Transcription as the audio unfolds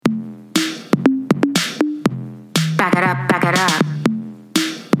Back it up, back it up.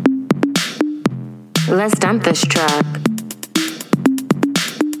 Let's dump this truck.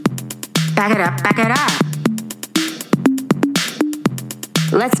 Back it up, back it up.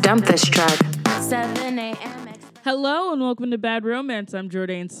 Let's dump this truck. 7 a.m. Hello and welcome to Bad Romance. I'm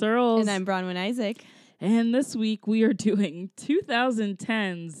Jordan Searles. And I'm Bronwyn Isaac. And this week we are doing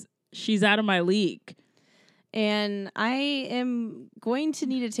 2010's She's Out of My League. And I am going to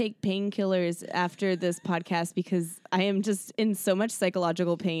need to take painkillers after this podcast because I am just in so much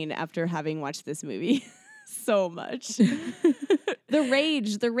psychological pain after having watched this movie. So much. The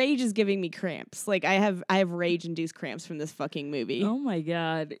rage is giving me cramps. Like I have rage-induced cramps from this fucking movie. Oh my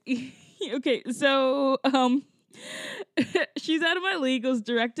God. Okay, so She's Out of My League was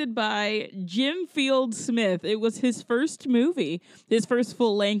directed by Jim Field Smith. It was his first movie, his first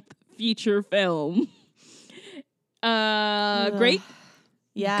full-length feature film. Great.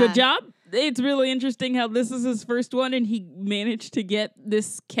 Yeah. Good job. It's really interesting how this is his first one and he managed to get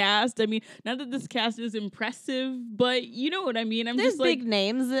this cast. I mean, not that this cast is impressive, but you know what I mean. There's big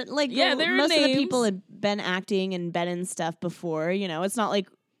names that there are most names. of the people had been acting and been in stuff before. You know, it's not like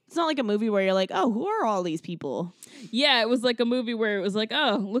a movie where you're like, oh, who are all these people? Yeah, it was like a movie where it was like,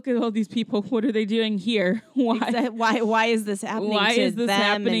 oh, look at all these people. What are they doing here? Why? Why is this happening Why to is this them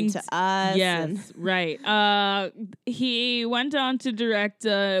happening and to us? Yes, right. He went on to direct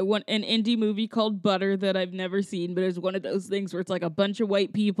an indie movie called Butter that I've never seen, but it's one of those things where it's like a bunch of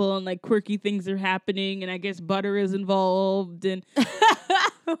white people and like quirky things are happening, and I guess butter is involved. And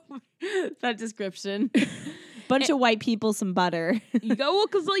that description. Bunch of white people, some butter. Well,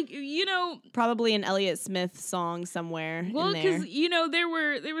 because like you know, probably an Elliott Smith song somewhere. Well, because you know there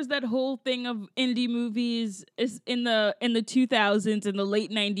was that whole thing of indie movies in the 2000s, in the late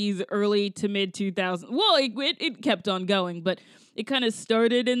 90s, early to mid 2000s. Well, it kept on going, but it kind of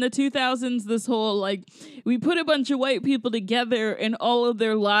started in the 2000s. This whole like we put a bunch of white people together, and all of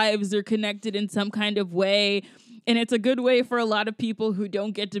their lives are connected in some kind of way. And it's a good way for a lot of people who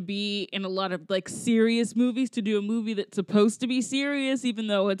don't get to be in a lot of like serious movies to do a movie that's supposed to be serious, even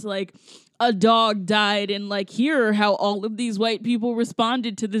though it's like a dog died and like here are how all of these white people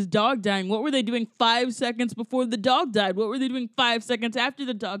responded to this dog dying. What were they doing 5 seconds before the dog died? What were they doing 5 seconds after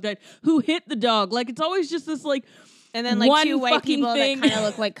the dog died? Who hit the dog? Like it's always just this like and then like one two white people thing. that kind of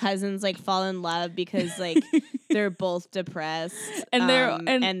look like cousins like fall in love because like they're both depressed and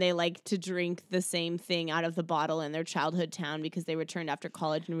and they like to drink the same thing out of the bottle in their childhood town because they returned after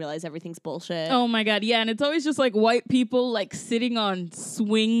college and realize everything's bullshit. Oh my God, yeah, and it's always just like white people like sitting on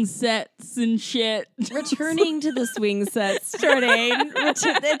swing sets and shit. Returning to the swing sets, Jordan. It's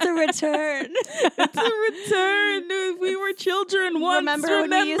a return. It's a return. We were children once. Remember when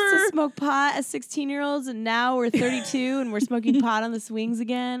we used to smoke pot as 16-year-olds and now we're 32 and we're smoking pot on the swings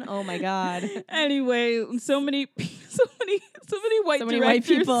again? Oh my God. Anyway, so many white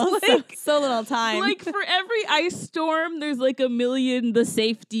people. Like, so little time. Like for every ice storm, there's like a million the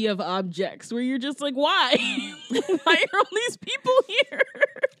safety of objects where you're just like, why? Why are all these people here?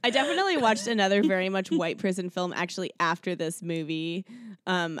 I definitely watched another very much white person film actually after this movie.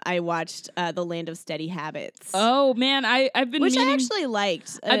 I watched The Land of Steady Habits. Oh man, I've been which I actually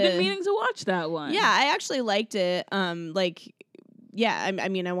liked. I've been meaning to watch that one. Yeah, I actually liked it. Yeah, I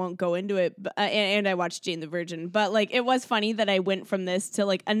mean, I won't go into it, but, and I watched Jane the Virgin, but like, it was funny that I went from this to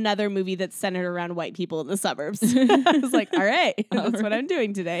like another movie that's centered around white people in the suburbs. I was like, all right, that's what I'm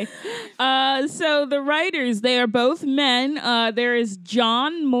doing today. So the writers, they are both men. There is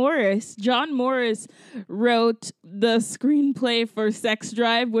John Morris. John Morris wrote the screenplay for Sex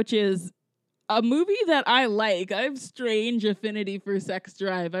Drive, which is a movie that I like. I have strange affinity for Sex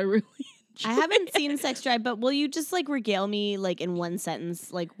Drive. I haven't seen Sex Drive, but will you just like regale me like in one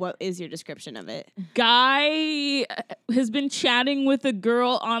sentence? Like, what is your description of it? Guy has been chatting with a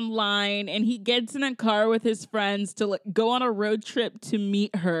girl online and he gets in a car with his friends to like go on a road trip to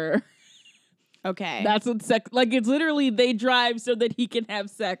meet her. Okay. That's what sex, like it's literally they drive so that he can have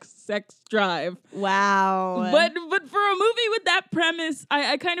sex drive. Wow. But for a movie with that premise,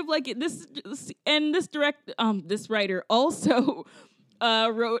 I kind of like it. This writer also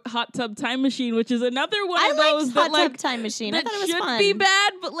wrote Hot Tub Time Machine, which is another one of those that Hot Tub Time Machine. I that thought it was should fun. be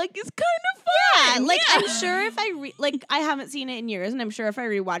bad, but like it's kind of fun. Yeah, like I'm sure if I I haven't seen it in years, and I'm sure if I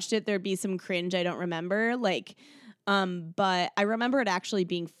rewatched it, there'd be some cringe I don't remember. Like, but I remember it actually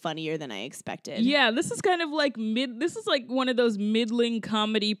being funnier than I expected. Yeah, this is kind of like this is like one of those middling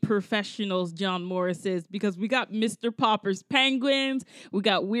comedy professionals John Morris is, because we got Mr. Popper's Penguins, we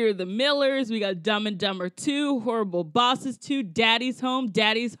got We're the Millers, we got Dumb and Dumber 2, Horrible Bosses 2, Daddy's Home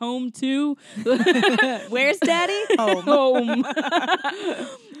 2. Where's Daddy? Home.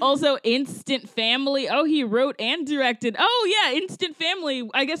 Also, Instant Family. Oh, he wrote and directed. Oh, yeah, Instant Family.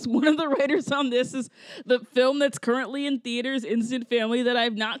 I guess one of the writers on this is the film that's currently in theaters, Instant Family, that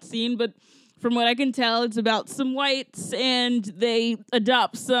I've not seen, but from what I can tell, it's about some whites and they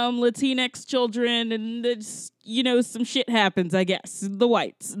adopt some Latinx children, and it's, some shit happens. I guess the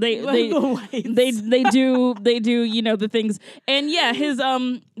whites they do the things. And yeah, his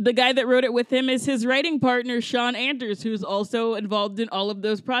the guy that wrote it with him is his writing partner Sean Anders, who's also involved in all of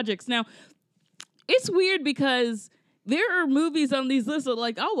those projects. Now, it's weird because there are movies on these lists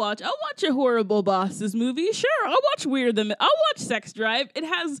that I'll watch a Horrible Bosses movie. Sure, I'll watch Weird Them. I'll watch Sex Drive.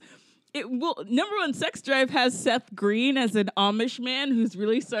 Number one, Sex Drive has Seth Green as an Amish man who's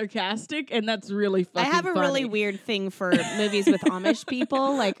really sarcastic, and that's really fucking I have a funny. really weird thing for movies with Amish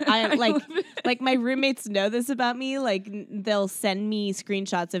people. My roommates know this about me. They'll send me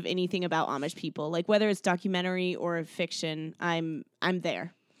screenshots of anything about Amish people, whether it's documentary or fiction. I'm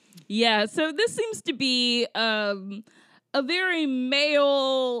there. Yeah, so this seems to be a very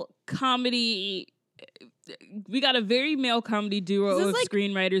male comedy. We got a very male comedy duo of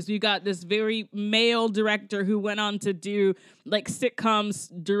screenwriters. We got this very male director who went on to do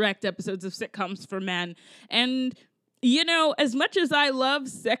sitcoms, direct episodes of sitcoms for men. And, as much as I love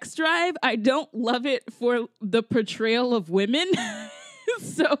Sex Drive, I don't love it for the portrayal of women.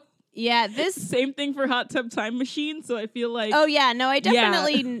 So yeah, this same thing for Hot Tub Time Machine. So I feel like, oh yeah, no, I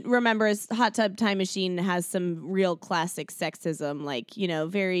definitely remember Hot Tub Time Machine has some real classic sexism,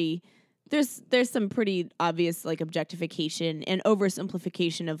 very. There's some pretty obvious objectification and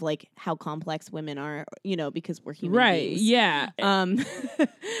oversimplification of how complex women are, because we're human beings. Yeah.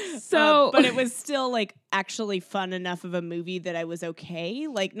 But it was still actually fun enough of a movie that I was okay.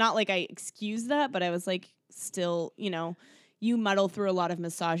 Not I excused that, but I was still, you muddle through a lot of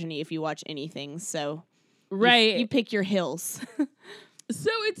misogyny if you watch anything. So you pick your hills. So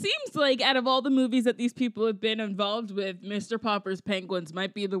it seems like out of all the movies that these people have been involved with, Mr. Popper's Penguins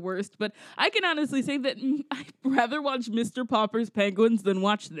might be the worst. But I can honestly say that I'd rather watch Mr. Popper's Penguins than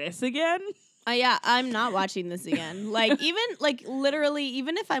watch this again. Yeah, I'm not watching this again. Literally,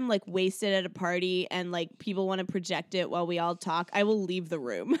 even if I'm wasted at a party and people want to project it while we all talk, I will leave the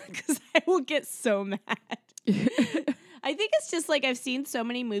room because I will get so mad. I think it's just I've seen so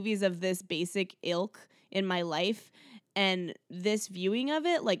many movies of this basic ilk in my life. And this viewing of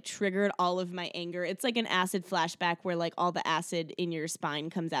it, triggered all of my anger. It's like an acid flashback where, all the acid in your spine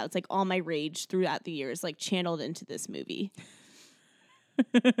comes out. It's all my rage throughout the years, channeled into this movie.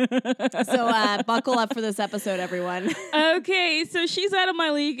 So buckle up for this episode, everyone. Okay, so She's Out of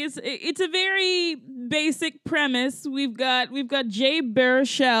My League. It's a very basic premise. We've got Jay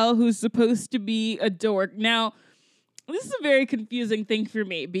Baruchel, who's supposed to be a dork. Now, this is a very confusing thing for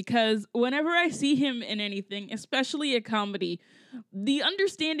me because whenever I see him in anything, especially a comedy, the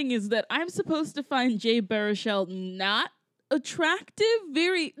understanding is that I'm supposed to find Jay Baruchel not attractive.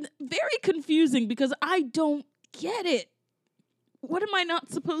 Very, very confusing because I don't get it. What am I not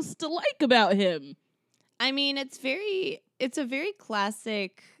supposed to like about him? I mean, it's a very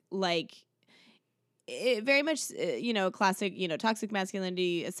classic, very much, classic, toxic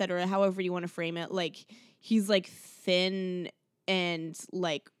masculinity, etc. However you want to frame it. He's thin and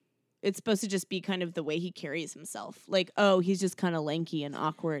it's supposed to just be kind of the way he carries himself. He's just kind of lanky and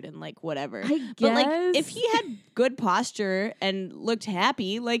awkward and whatever. I guess. But if he had good posture and looked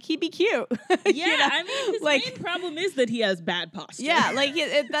happy, he'd be cute. Yeah, I mean, his main problem is that he has bad posture.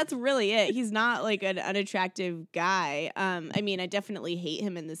 Yeah, that's really it. He's not an unattractive guy. I mean, I definitely hate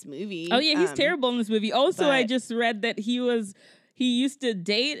him in this movie. Oh yeah, he's terrible in this movie. Also, I just read that he used to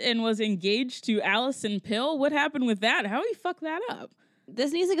date and was engaged to Allison Pill. What happened with that? How he fucked that up?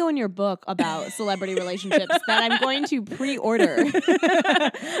 This needs to go in your book about celebrity relationships that I'm going to pre-order.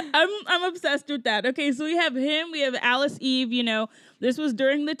 I'm obsessed with that. Okay, so we have him. We have Alice Eve. This was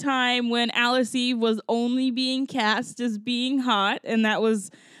during the time when Alice Eve was only being cast as being hot, and that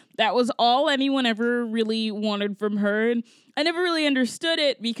was all anyone ever really wanted from her. And I never really understood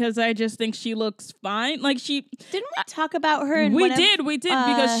it because I just think she looks fine. Didn't we talk about her? We did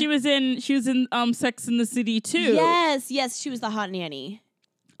because she was in Sex and the City too. Yes, she was the hot nanny.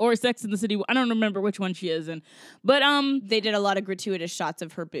 Or Sex and the City. I don't remember which one she is in. But they did a lot of gratuitous shots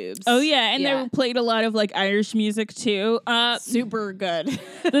of her boobs. Oh yeah, and they played a lot of Irish music too. Super good.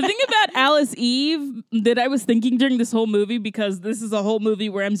 The thing about Alice Eve that I was thinking during this whole movie, because this is a whole movie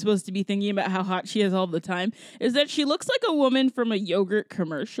where I'm supposed to be thinking about how hot she is all the time, is that she looks like a woman from a yogurt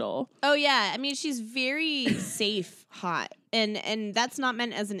commercial. Oh yeah, I mean she's very safe hot. And that's not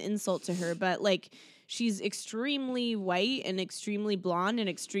meant as an insult to her, but she's extremely white and extremely blonde and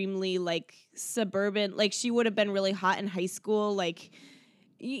extremely suburban. She would have been really hot in high school.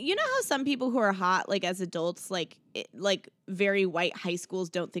 you know how some people who are hot, like as adults, like very white high schools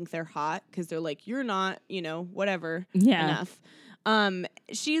don't think they're hot because they're like, you're not, whatever enough.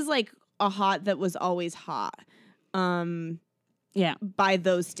 She's like a hot that was always hot. By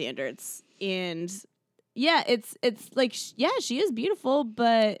those standards. And yeah, it's like, she is beautiful,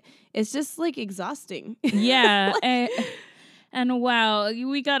 but it's just like exhausting. Yeah. And wow,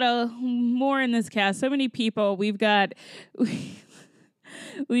 we got more in this cast. So many people. We've got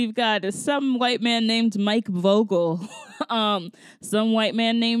some white man named Mike Vogel, some white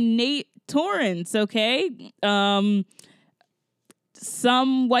man named Nate Torrance. Okay,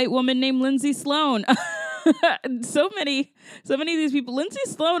 some white woman named Lindsay Sloan. so many of these people. Lindsay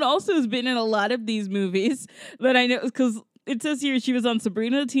Sloan also has been in a lot of these movies that I know because it says here she was on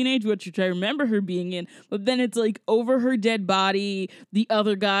Sabrina the Teenage Witch, which I remember her being in, but then it's like Over Her Dead Body, The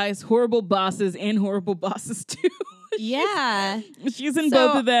Other Guys, Horrible Bosses, and Horrible Bosses 2. She's in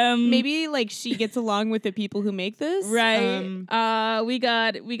both of them. Maybe like she gets along with the people who make this, right? We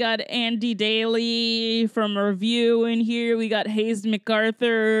got Andy Daly from Review in here. We got Hayes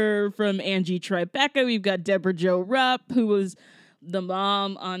MacArthur from Angie Tribeca. We've got Deborah Jo Rupp, who was the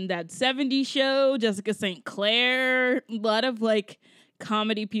mom on That 70s Show. Jessica St. Clair. A lot of like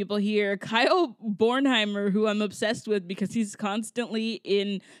comedy people here. Kyle Bornheimer, who I'm obsessed with because he's constantly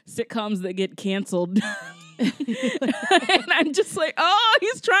in sitcoms that get canceled. And I'm just like, oh,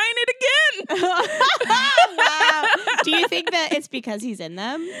 he's trying it again. Wow. Do you think that it's because he's in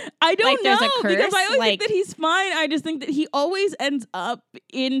them? I don't know. There's a curse? Because I always think that he's fine. I just think that he always ends up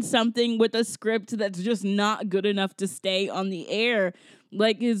in something with a script that's just not good enough to stay on the air.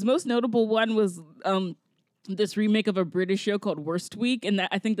 Like his most notable one was this remake of a British show called Worst Week, and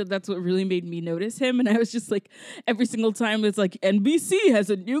I think that's what really made me notice him. And I was just like, every single time it's like NBC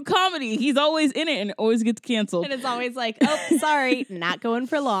has a new comedy, he's always in it and it always gets canceled. And it's always like, oh, sorry, not going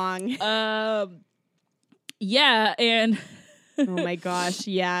for long. Yeah, and oh my gosh,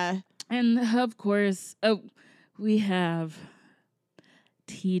 yeah, and of course, we have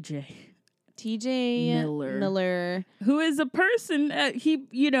TJ Miller, who is a person.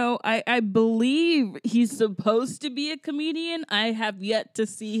 I believe he's supposed to be a comedian. I have yet to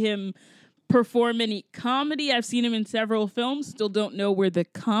see him perform any comedy. I've seen him in several films. Still don't know where the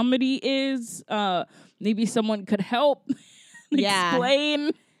comedy is. Maybe someone could help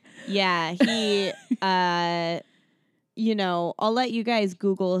explain. Yeah, he. I'll let you guys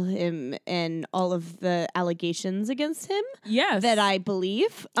Google him and all of the allegations against him. Yes. That I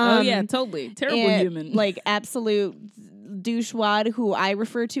believe. Totally. Terrible human. Like, absolute douchewad who I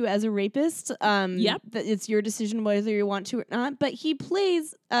refer to as a rapist. Yep. It's your decision whether you want to or not. But he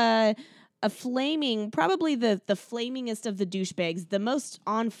plays probably the flamingest of the douchebags, the most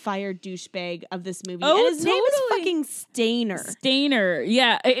on fire douchebag of this movie. Oh, and his name is fucking Stainer,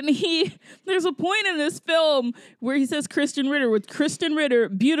 yeah. And there's a point in this film where he says Kristen Ritter,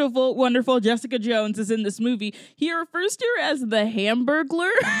 beautiful, wonderful Jessica Jones is in this movie. He refers to her as the Hamburglar.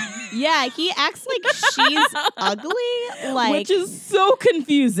 Yeah, he acts like she's ugly, which is so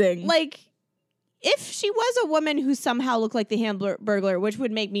confusing. Like, if she was a woman who somehow looked like the Hamburglar, which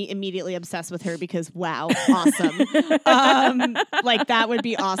would make me immediately obsessed with her because, wow, awesome. Like, that would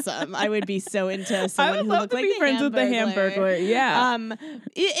be awesome. I would be so into someone who looked like the Hamburglar. I would love to be friends with the Hamburglar, yeah.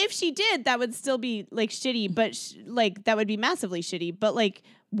 If she did, that would still be, like, shitty, but, that would be massively shitty. But, like,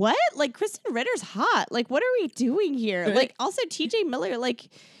 what? Like, Kristen Ritter's hot. Like, what are we doing here? Like, also, TJ Miller, like,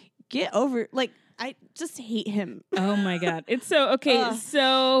 get over, like, I just hate him. Oh, my God. It's so, okay,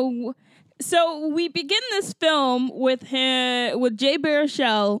 So we begin this film with Jay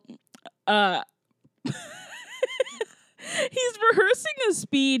Baruchel. He's rehearsing a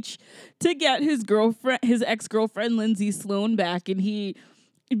speech to get his ex-girlfriend Lindsay Sloan back, and he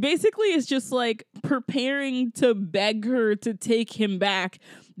basically is just like preparing to beg her to take him back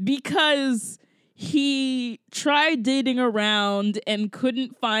because he tried dating around and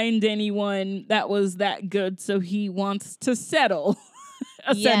couldn't find anyone that was that good, so he wants to settle,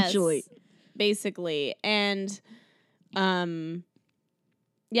 essentially. Yes. Basically. And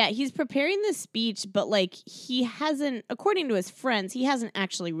he's preparing this speech, but like he hasn't, according to his friends, he hasn't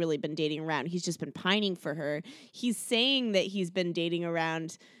actually really been dating around. He's just been pining for her. He's saying that he's been dating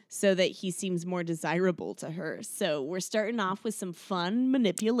around so that he seems more desirable to her. So we're starting off with some fun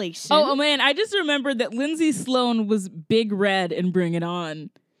manipulation. Oh man, I just remembered that Lindsay Sloan was Big Red in Bring It On.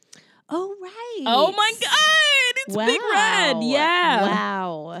 Oh right. Oh my God, it's Big Red. Yeah.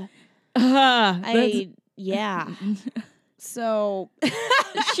 Wow. So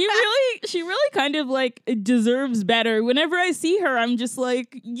she really kind of like deserves better. Whenever I see her, I'm just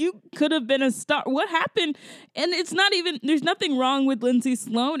like, you could have been a star. What happened? And it's not even, there's nothing wrong with Lindsay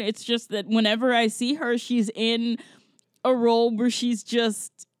Sloan. It's just that whenever I see her, she's in a role where she's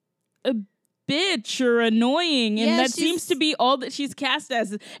just a bitch or annoying, and that seems to be all that she's cast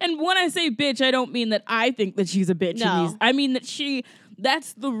as. And when I say bitch, I don't mean that I think that she's a bitch. No. I mean that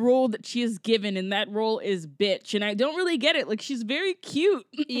that's the role that she is given, and that role is bitch. And I don't really get it. Like, she's very cute.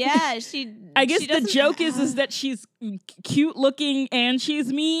 Yeah, I guess the joke is that she's cute looking and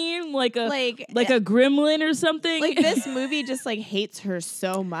she's mean, like a gremlin or something. Like, this movie just like hates her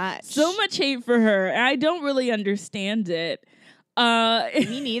so much. So much hate for her. And I don't really understand it.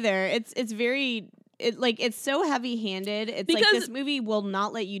 Me neither. It's very. It's so heavy-handed. It's because, like, this movie will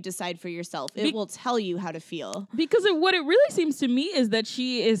not let you decide for yourself. It will tell you how to feel. Because what it really seems to me is that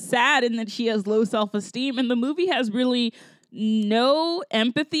she is sad and that she has low self-esteem, and the movie has really no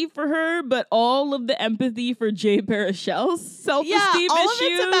empathy for her, but all of the empathy for Jay Baruchel's self-esteem all issues. of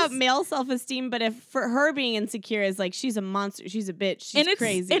it's about male self-esteem, but if for her being insecure is like, she's a monster, she's a bitch, she's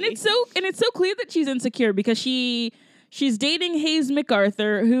crazy. And it's so clear that she's insecure because she's dating Hayes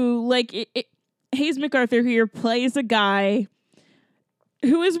MacArthur, who, like, Hayes MacArthur here plays a guy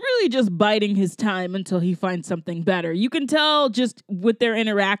who is really just biding his time until he finds something better. You can tell just with their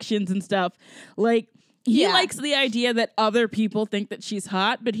interactions and stuff. Like, he likes the idea that other people think that she's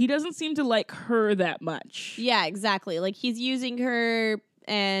hot, but he doesn't seem to like her that much. Yeah, exactly. Like, he's using her,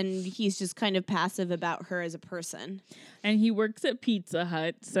 and he's just kind of passive about her as a person. And he works at Pizza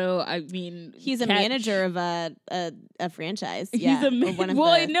Hut, so I mean, he's a manager of a franchise. He's I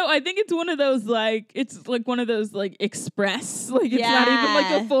think it's one of those one of those express. Like, it's not even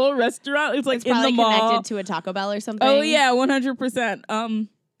like a full restaurant. It's like it's in the mall, connected to a Taco Bell or something. Oh yeah, 100%.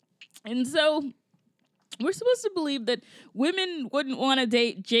 And so we're supposed to believe that women wouldn't want to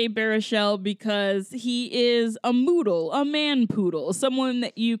date Jay Baruchel because he is a moodle, a man poodle, someone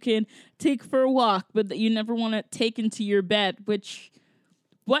that you can take for a walk, but that you never want to take into your bed, which,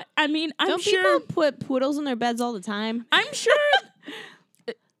 I'm Don't sure people put poodles in their beds all the time? I'm sure.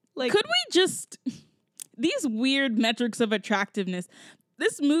 Like, could we just, these weird metrics of attractiveness,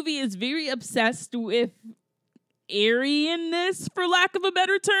 this movie is very obsessed with Aryanness, for lack of a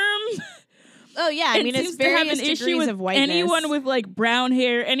better term. Oh yeah, I mean, it's various degrees of whiteness. Anyone with like brown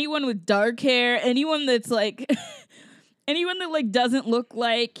hair, anyone with dark hair, anyone that's like, anyone that like doesn't look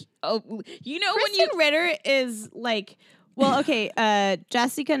like, Kristen Ritter is like, well, okay,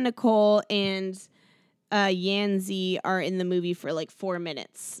 Jessica Nicole and Yanzi are in the movie for like 4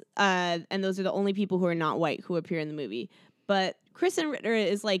 minutes, and those are the only people who are not white who appear in the movie. But Kristen Ritter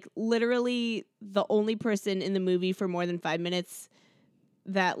is like literally the only person in the movie for more than 5 minutes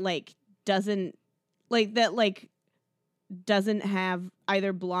that doesn't have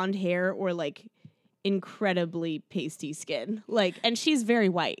either blonde hair or like incredibly pasty skin. Like, and she's very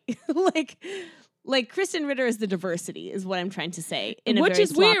white. like Kristen Ritter is the diversity, is what I'm trying to say, in a very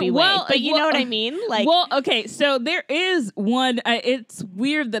sloppy way. Well, but you know what I mean? Like, well, okay, so there is one. It's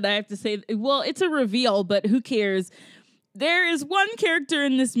weird that I have to say. Well, it's a reveal, but who cares? There is one character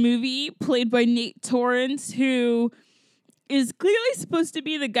in this movie played by Nate Torrance who is clearly supposed to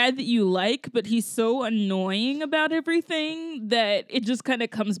be the guy that you like, but he's so annoying about everything that it just kind of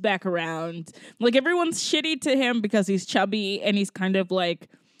comes back around. Like, everyone's shitty to him because he's chubby and he's kind of like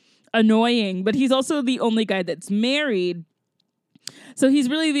annoying, but he's also the only guy that's married. So he's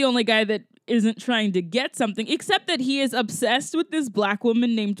really the only guy that isn't trying to get something, except that he is obsessed with this black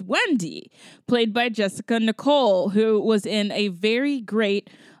woman named Wendy, played by Jessica Nicole, who was in a very great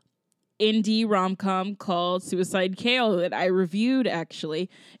indie rom-com called Suicide Kale that I reviewed, actually.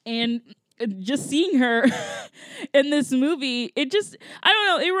 And just seeing her in this movie, I don't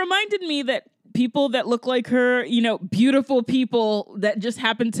know, it reminded me that people that look like her, beautiful people that just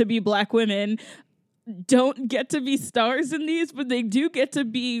happen to be black women, don't get to be stars in these, but they do get to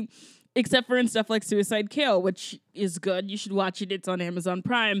be, except for in stuff like Suicide Kale, which is good. You should watch it. It's on Amazon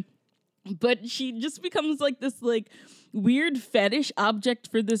Prime. But she just becomes like this weird fetish object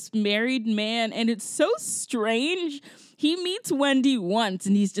for this married man, and it's so strange. He meets Wendy once,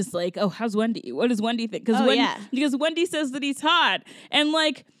 and he's just like, "Oh, how's Wendy? What does Wendy think?" Because Wendy says that he's hot, and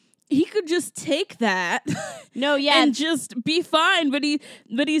like, he could just take that, and just be fine. But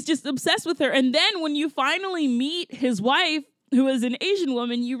he's just obsessed with her. And then when you finally meet his wife, who is an Asian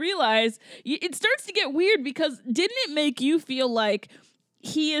woman, you realize it starts to get weird, because didn't it make you feel like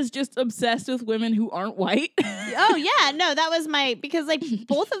he is just obsessed with women who aren't white. Oh yeah, no, that was because like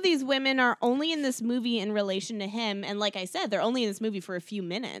both of these women are only in this movie in relation to him, and like I said, they're only in this movie for a few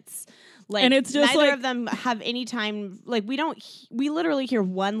minutes. Like, and it's just neither of them have any time. Like we literally hear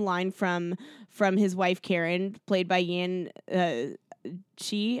one line from his wife Karen, played by Yan Chi,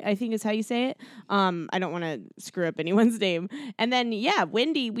 I think is how you say it. I don't want to screw up anyone's name. And then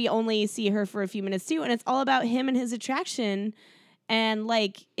Wendy, we only see her for a few minutes too, and it's all about him and his attraction. And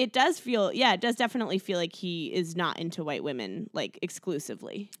like it does definitely feel like he is not into white women like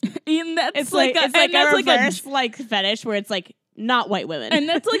exclusively. And that's It's like a reverse fetish where it's like not white women. And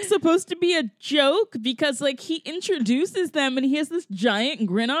that's like supposed to be a joke because like he introduces them and he has this giant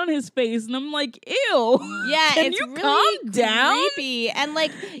grin on his face and I'm like, ew. Yeah, Can it's you really calm down? creepy. And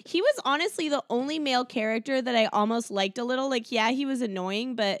like he was honestly the only male character that I almost liked a little. Like he was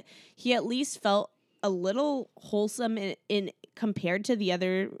annoying, but he at least felt a little wholesome in compared to the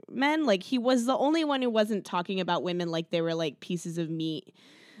other men. Like he was the only one who wasn't talking about women like they were like pieces of meat.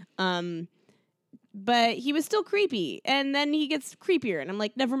 But he was still creepy, and then he gets creepier, and I'm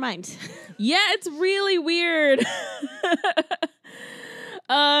like, never mind. Yeah, it's really weird.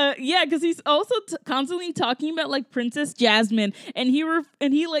 Because he's also constantly talking about like Princess Jasmine, and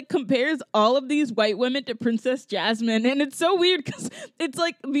he like compares all of these white women to Princess Jasmine, and it's so weird because it's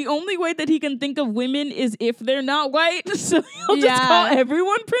like the only way that he can think of women is if they're not white, so he'll just call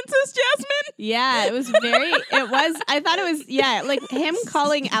everyone Princess Jasmine. Yeah, I thought it was like him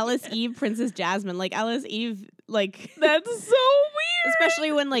calling Alice Eve Princess Jasmine, like Alice Eve, like that's so weird.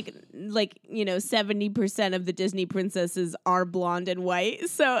 Especially when like 70% of the Disney princesses are blonde and white,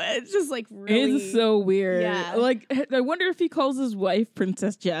 so it's just like really, it's so weird. Yeah. Like I wonder if he calls his wife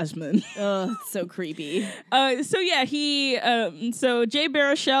Princess Jasmine. Oh, it's so creepy. So Jay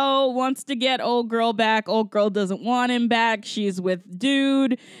Baruchel wants to get old girl back. Old girl doesn't want him back. She's with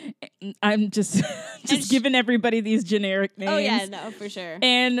dude. I'm just giving everybody these generic names. Oh yeah, no, for sure.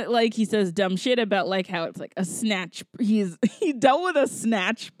 And like he says dumb shit about like how it's like a snatch. He dealt with a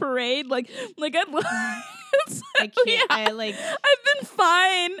snatch parade. Like I can't. Yeah, I've been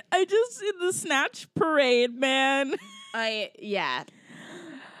fine. I just in the snatch parade, man. We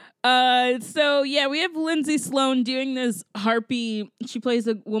have Lindsay Sloan doing this harpy. She plays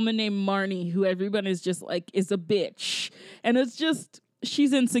a woman named Marnie, who everyone is just like is a bitch, and it's just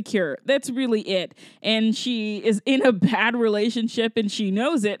she's insecure. That's really it, and she is in a bad relationship, and she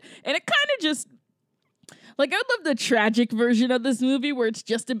knows it, and it kind of just. Like, I would love the tragic version of this movie where it's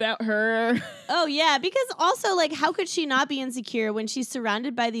just about her. Oh, yeah, because also, like, how could she not be insecure when she's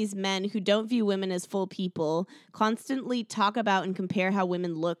surrounded by these men who don't view women as full people, constantly talk about and compare how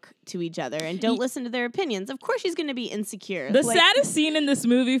women look to each other, and don't listen to their opinions? Of course she's going to be insecure. The saddest scene in this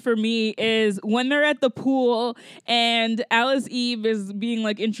movie for me is when they're at the pool and Alice Eve is being,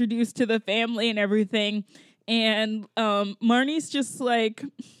 like, introduced to the family and everything, and Marnie's just, like...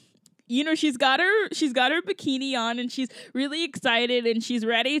 You know, she's got her bikini on and she's really excited and she's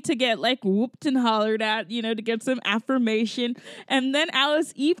ready to get like whooped and hollered at, you know, to get some affirmation. And then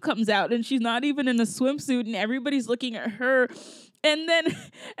Alice Eve comes out and she's not even in a swimsuit and everybody's looking at her. And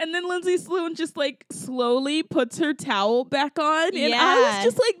then Lindsay Sloan just like slowly puts her towel back on. And I was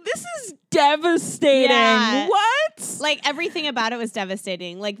just like, this is devastating. Yeah. What? Like everything about it was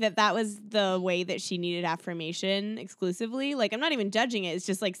devastating. Like that was the way that she needed affirmation exclusively. Like I'm not even judging it. It's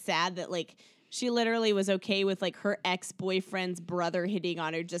just like sad that like she literally was okay with like her ex-boyfriend's brother hitting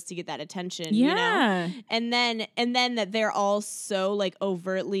on her just to get that attention. Yeah. You know? And then that they're all so like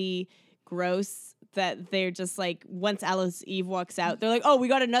overtly gross that they're just like, once Alice Eve walks out, they're like, oh, we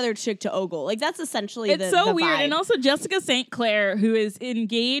got another chick to ogle. Like that's essentially it's so the weird. vibe. And also Jessica St. Clair, who is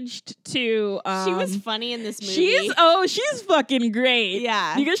engaged to she was funny in this movie. She's fucking great.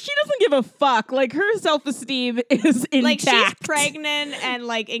 Yeah. Because she doesn't give a fuck. Like her self-esteem is intact. Like she's pregnant and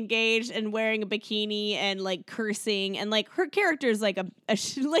like engaged and wearing a bikini and like cursing and like her character is like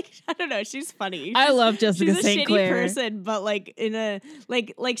like I don't know, she's funny. I love Jessica St. Clair. She's a shitty person, but like in a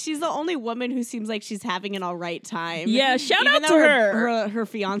like she's the only woman who seems like she's having an all right time. Yeah, shout out to her. Her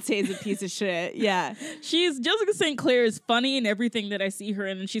fiance is a piece of shit. Yeah. Jessica St. Clair is funny in everything that I see her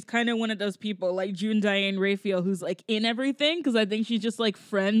in, and she's kind of one of those people like June Diane Raphael who's like in everything because I think she's just like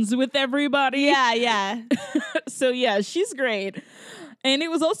friends with everybody. Yeah, yeah. So yeah, she's great. And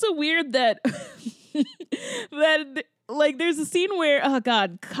it was also weird that like there's a scene where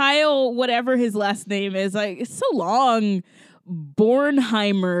Kyle, whatever his last name is, like it's so long.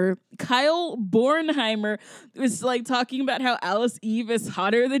 Bornheimer, Kyle Bornheimer, was like talking about how Alice Eve is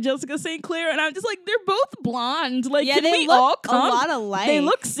hotter than Jessica St. Clair, and I'm just like, they're both blonde. Like, Yeah, can they we look all a come? lot alike. They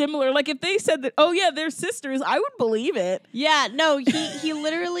look similar. Like, if they said that, oh yeah, they're sisters, I would believe it. Yeah, no, he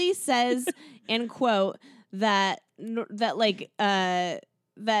literally says, and quote, that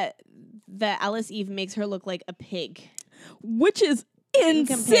Alice Eve makes her look like a pig. Which is insane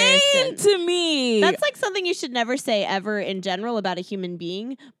comparison. to me. That's like something you should never say ever in general about a human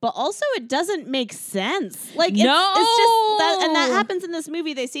being, but also it doesn't make sense. Like, it's just that, and that happens in this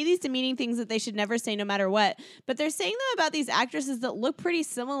movie. They say these demeaning things that they should never say no matter what, but they're saying them about these actresses that look pretty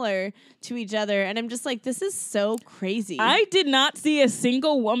similar to each other, and I'm just like, this is so crazy. I did not see a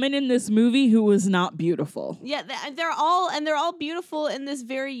single woman in this movie who was not beautiful. Yeah, they're all beautiful in this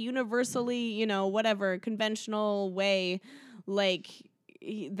very universally, whatever, conventional way, like,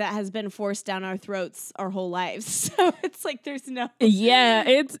 that has been forced down our throats our whole lives. So it's like there's no Yeah,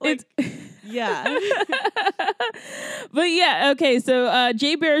 it's yeah. But yeah, okay, so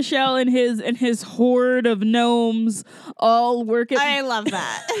Jay Baruchel and his horde of gnomes all work at I love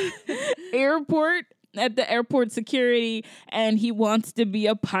that. at the airport security, and he wants to be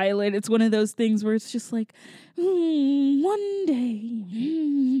a pilot. It's one of those things where it's just like, one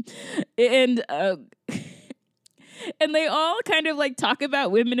day. And they all kind of like talk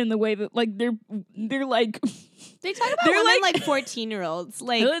about women in the way that like they're like They talk about they're women like 14-year-olds.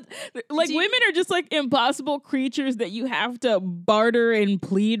 Like women are just like impossible creatures that you have to barter and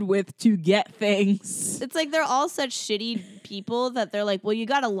plead with to get things. it's like they're all such shitty people that they're like, well, you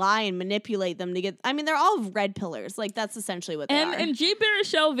got to lie and manipulate them to get. I mean, they're all red pillars. Like, that's essentially what they are. And Jay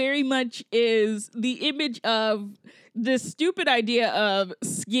Baruchel very much is the image of this stupid idea of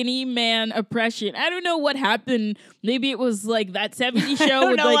skinny man oppression. I don't know what happened. Maybe it was like that 70s show. I don't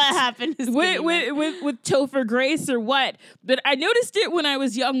with know like, what happened to with Topher Grace or what. But I noticed it when I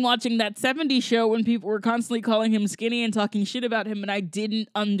was young watching that 70s show when people were constantly calling him skinny and talking shit about him, and I didn't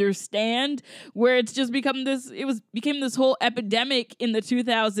understand, where it's just became this whole epidemic in the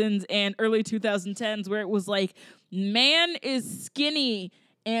 2000s and early 2010s where it was like, man is skinny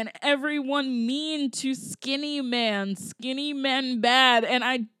and everyone mean to skinny men bad, and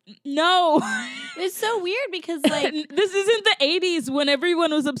I no. It's so weird because like this isn't the 80s when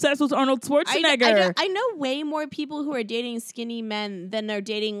everyone was obsessed with Arnold Schwarzenegger. I know way more people who are dating skinny men than they're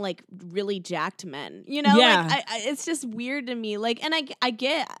dating like really jacked men. Yeah. Like it's just weird to me. Like, and I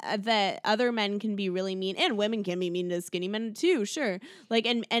get that other men can be really mean and women can be mean to skinny men too. Sure. Like,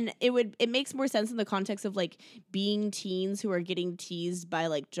 and it makes more sense in the context of like being teens who are getting teased by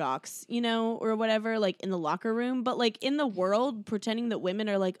like jocks, or whatever, like in the locker room. But like in the world, pretending that women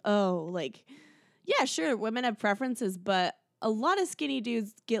are like, oh, like, yeah, sure, women have preferences, but a lot of skinny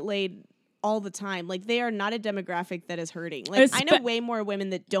dudes get laid all the time. Like, they are not a demographic that is hurting. Like, I know way more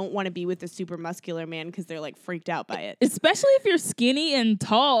women that don't want to be with a super muscular man because they're like freaked out by it. Especially if you're skinny and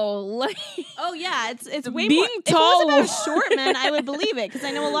tall. Like, oh yeah, it's way being more. tall. If it was about short men, I would believe it because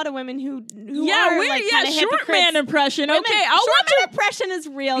I know a lot of women who are like kind of short hypocrites. man impression. Women, okay, I'll short watch man impression is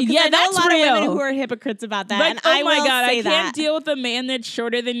real. 'Cause Yeah, I know that's a lot real. of women who are hypocrites about that. Like, and oh my God, I say can't deal with a man that's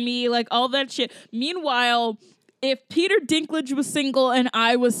shorter than me. Like, all that shit. Meanwhile, if Peter Dinklage was single and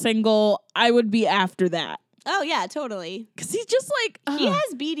I was single, I would be after that. Oh yeah, totally. Because he's just like... He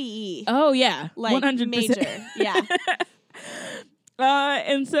has BDE. Oh, yeah. Like, 100%. major. Yeah.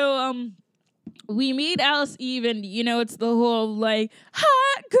 And so we meet Alice Eve, and, it's the whole, like,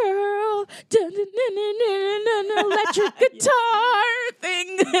 hot girl, electric guitar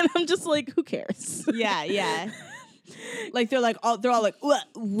thing. And I'm just like, who cares? Yeah. Like they're all like,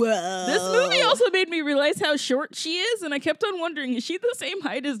 whoa. This movie also made me realize how short she is, and I kept on wondering, is she the same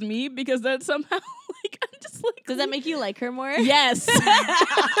height as me? Because that somehow, like, I'm just like... Does that make you like her more? Yes.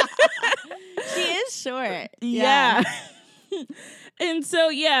 She is short. Yeah. And so,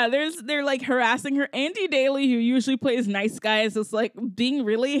 yeah, they're like harassing her. Andy Daly, who usually plays nice guys, is like being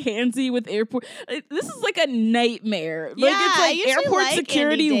really handsy with airport. This is like a nightmare. Like, Yeah, it's I like usually airport like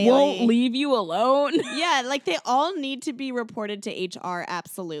security Andy Daly. won't leave you alone. Yeah, like they all need to be reported to HR,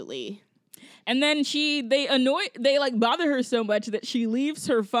 absolutely. And then they like bother her so much that she leaves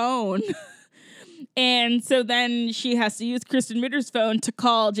her phone. And so then she has to use Kristen Ritter's phone to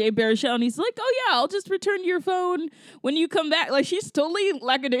call Jay Baruchel, and he's like, oh yeah, I'll just return your phone when you come back. Like, she's totally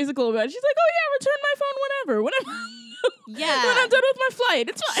lackadaisical about it. She's like, oh yeah, return my phone whenever. Yeah. When I'm done with my flight,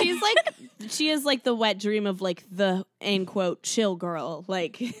 it's fine. She is like the wet dream of like the, end quote, chill girl.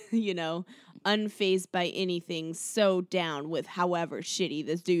 Like, unfazed by anything, so down with however shitty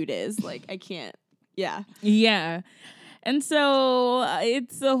this dude is. Like, I can't. Yeah. Yeah. And so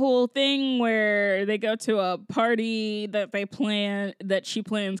it's the whole thing where they go to a party that she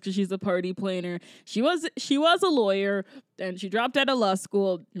plans because she's a party planner. She was a lawyer, and she dropped out of law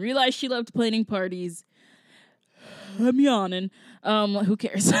school, realized she loved planning parties. I'm yawning. Who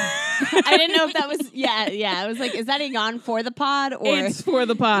cares? I didn't know if that was I was like, is that a yawn for the pod or it's for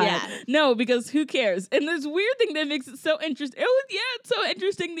the pod? Yeah. No, because who cares? And there's weird thing that makes it so interesting. It's so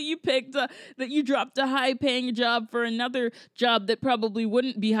interesting that you picked that you dropped a high paying job for another job that probably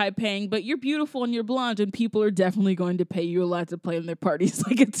wouldn't be high paying, but you're beautiful and you're blonde and people are definitely going to pay you a lot to play in their parties.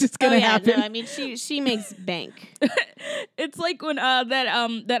 Like it's just gonna happen. No, I mean she makes bank. It's like when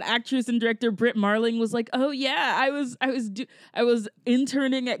that actress and director Britt Marling was like, "Oh yeah, I was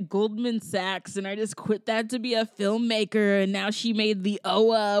interning at Goldman Sachs and I just quit that to be a filmmaker, and now she made the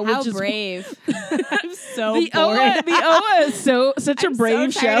OA." How brave! I'm so the bored. The OA is such a brave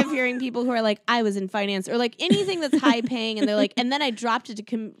I'm so tired show. of hearing people who are like, I was in finance or like anything that's high paying, and they're like, and then I dropped it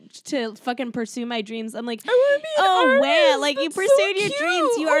to fucking pursue my dreams. I'm like, oh wow, like you pursued your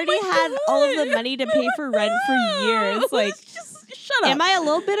dreams. You already had all of the money to pay for rent for years. Like, shut up. Am I a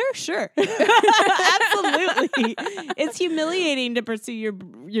little bitter? Sure. Absolutely. It's humiliating to pursue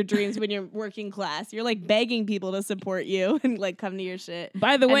your dreams when you're working class. You're like begging people to support you and like come to your shit.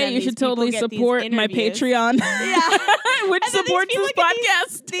 By the way, you should totally support my Patreon. Yeah. Which supports this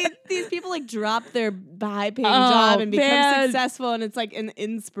podcast. These people like drop their high paying job and become successful, and it's like an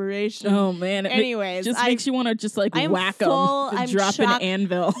inspiration. Oh man. Anyways, just makes you want to just like whack them and drop an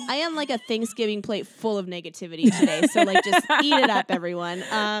anvil. I am like a Thanksgiving plate full of negativity today. So like just eat it up, everyone.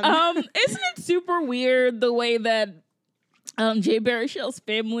 Isn't it super weird the way that Jay Baruchel's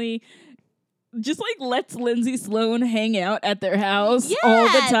family just like lets Lindsay Sloan hang out at their house all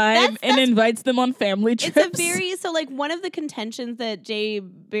the time and invites them on family trips? It's like one of the contentions that Jay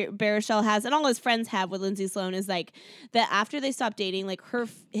Baruchel has and all his friends have with Lindsay Sloan is like that after they stopped dating, like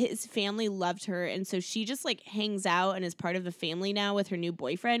his family loved her, and so she just like hangs out and is part of the family now with her new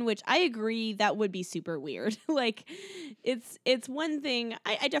boyfriend, which I agree that would be super weird. Like it's one thing.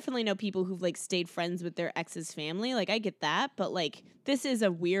 I definitely know people who've like stayed friends with their ex's family. Like I get that, but like this is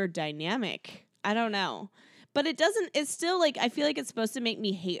a weird dynamic. I don't know. But it's still like, I feel like it's supposed to make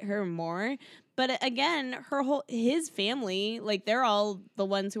me hate her more. But again, his family, like they're all the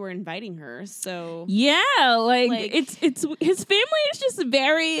ones who are inviting her. So yeah, like it's his family is just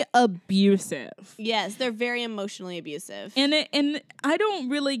very abusive. Yes, they're very emotionally abusive. And I don't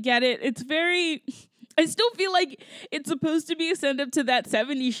really get it. It's very, I still feel like it's supposed to be a send up to That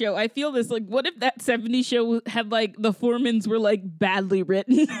 70s Show. I feel this, like, what if That 70s Show had, like, the Foremans were, like, badly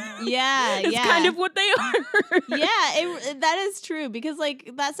written? Yeah, it's kind of what they are. Yeah, that is true, because, like,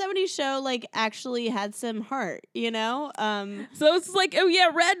 That 70s Show, like, actually had some heart, you know? So it's like, oh, yeah,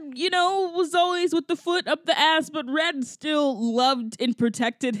 Red, you know, was always with the foot up the ass, but Red still loved and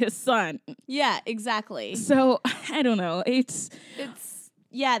protected his son. Yeah, exactly. So, I don't know.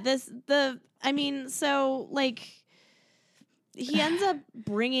 So, like, he ends up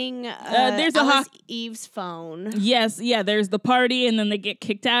bringing there's Alice Eve's phone. Yes, yeah, there's the party, and then they get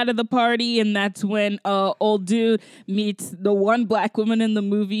kicked out of the party, and that's when old dude meets the one black woman in the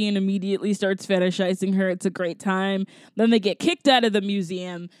movie and immediately starts fetishizing her. It's a great time. Then they get kicked out of the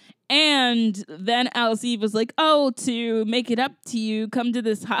museum, and then Alice Eve was like, oh, to make it up to you, come to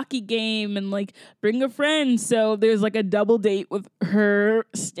this hockey game and, like, bring a friend. So there's, like, a double date with her,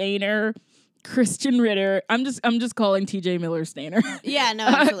 Stainer, Christian Ritter. I'm just calling TJ Miller Stainer. Yeah, no,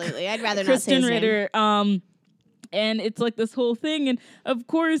 absolutely. I'd rather not say Christian his Ritter. name. And it's like this whole thing, and of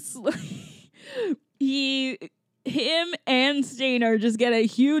course, him and Stainer just get a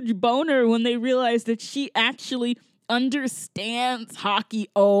huge boner when they realize that she actually understands hockey.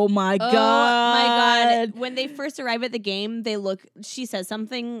 Oh my god. When they first arrive at the game, she says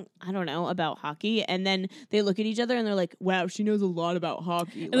something, I don't know, about hockey, and then they look at each other and they're like, wow, she knows a lot about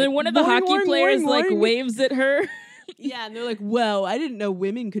hockey. And then one of the hockey players waves at her. Yeah, and they're like, wow, I didn't know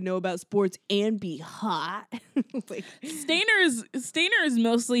women could know about sports and be hot. Like, Stainer is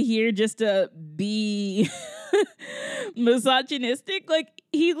mostly here just to be misogynistic. Like,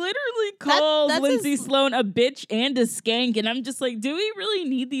 he literally calls Lindsay Sloan a bitch and a skank, and I'm just like, do we really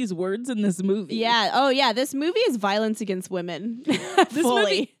need these words in this movie? Yeah. Oh, yeah. This movie is violence against women.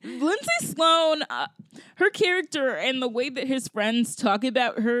 Fully. Lindsay Sloan, her character and the way that his friends talk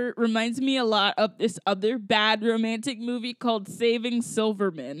about her reminds me a lot of this other bad romantic movie called Saving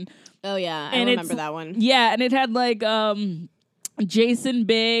Silverman. Oh, yeah. I remember that one. Yeah, and it had like Jason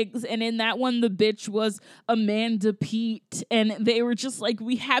Biggs, and in that one the bitch was Amanda Peet, and they were just like,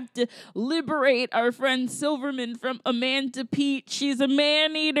 we have to liberate our friend Silverman from Amanda Peet. She's a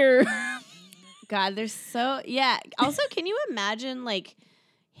man-eater. God, they're so yeah. Also, can you imagine like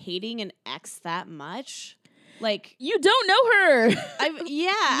hating an ex that much? Like You don't know her.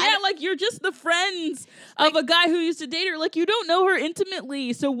 yeah, Like you're just the friends of a guy who used to date her. Like you don't know her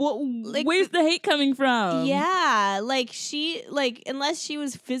intimately. So where's the hate coming from? yeah, like she like unless she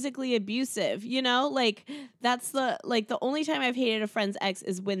was physically abusive, you know, like that's the only time I've hated a friend's ex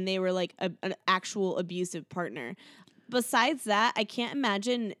is when they were like an actual abusive partner. Besides that, I can't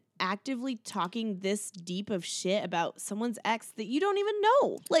imagine actively talking this deep of shit about someone's ex that you don't even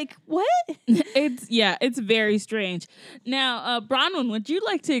know. Like, what? It's very strange. Now, Bronwyn, would you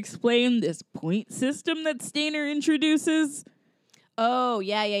like to explain this point system that Stainer introduces? Oh,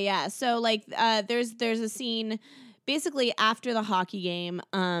 yeah. So like there's a scene basically after the hockey game,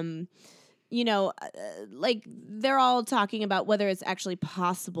 like they're all talking about whether it's actually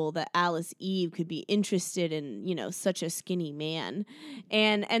possible that Alice Eve could be interested in, such a skinny man.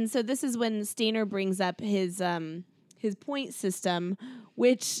 And so this is when Stainer brings up his point system,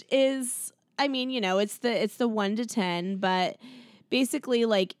 which is, I mean, it's the 1 to 10, but basically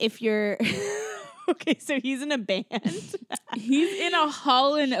like if you're okay, so he's in a band. He's in a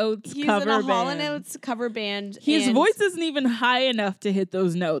Hall & Oates cover band. He's in a Hall & Oates cover band. His voice isn't even high enough to hit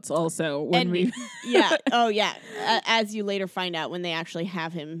those notes also. Yeah. Oh, yeah. As you later find out when they actually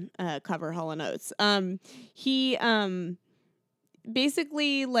have him cover Hall & Oates. He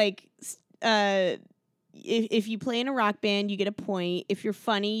basically, like, if you play in a rock band, you get a point. If you're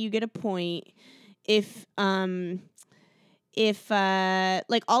funny, you get a point. If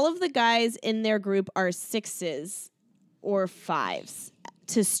like all of the guys in their group are 6s or 5s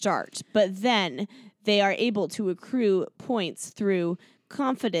to start, but then they are able to accrue points through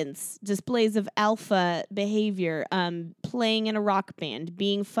confidence, displays of alpha behavior, playing in a rock band,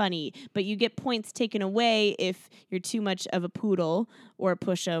 being funny, but you get points taken away if you're too much of a poodle or a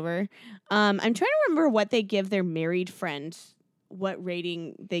pushover. I'm trying to remember what they give their married friend, what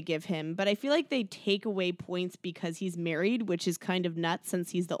rating they give him, but I feel like they take away points because he's married, which is kind of nuts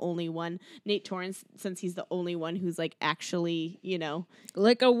since he's the only one, Nate Torrance, since he's the only one who's like actually,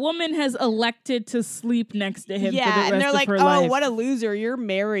 like a woman has elected to sleep next to him for the rest and they're of like, her oh, life. what a loser, you're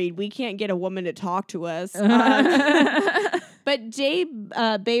married, we can't get a woman to talk to us. But Jay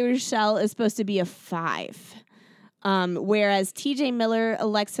Baruchel is supposed to be a 5. Whereas TJ Miller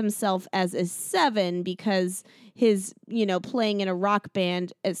elects himself as a 7 because his, playing in a rock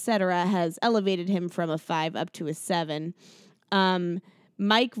band, etc., has elevated him from a 5 up to a 7.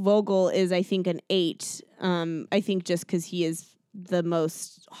 Mike Vogel is, I think, an 8. I think just because he is the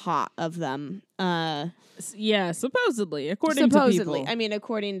most hot of them. Yeah, supposedly, according to people. I mean,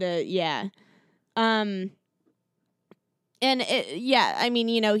 according to, yeah. And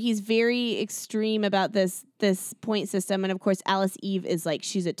he's very extreme about this point system, and of course, Alice Eve is like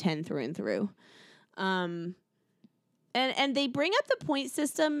she's a 10 through and through. And they bring up the point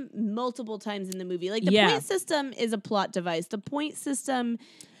system multiple times in the movie. Like the point system is a plot device. The point system,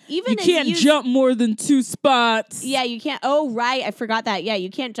 even you can't jump more than 2 spots. Yeah, you can't. Oh, right, I forgot that. Yeah, you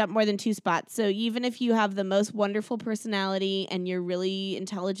can't jump more than 2 spots. So even if you have the most wonderful personality and you're really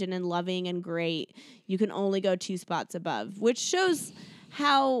intelligent and loving and great, you can only go 2 spots above, which shows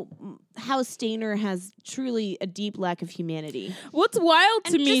how Stainer has truly a deep lack of humanity. What's wild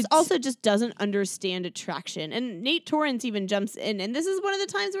to me also just doesn't understand attraction. And Nate Torrance even jumps in, and this is one of the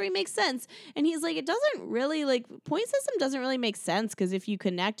times where he makes sense. And he's like, it doesn't really, like, point system doesn't really make sense because if you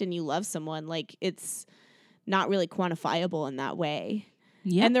connect and you love someone, like, it's not really quantifiable in that way.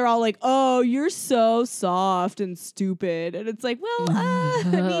 Yep. And they're all like, oh, you're so soft and stupid. And it's like, well, I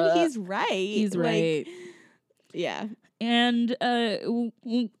mean, he's right. He's right. Yeah. And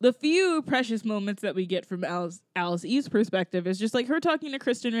the few precious moments that we get from Alice Eve's perspective is just like her talking to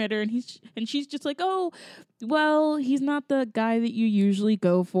Kristen Ritter, and she's just like, oh, well, he's not the guy that you usually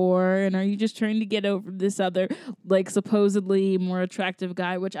go for, and are you just trying to get over this other, like, supposedly more attractive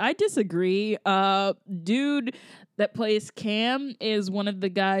guy? Which I disagree. Dude that plays Cam is one of the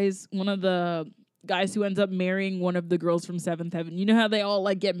guys who ends up marrying one of the girls from Seventh Heaven. You know how they all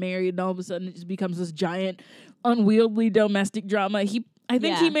like get married and all of a sudden it just becomes this giant unwieldy domestic drama. I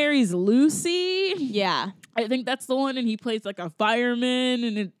think he marries Lucy. Yeah. I think that's the one, and he plays like a fireman,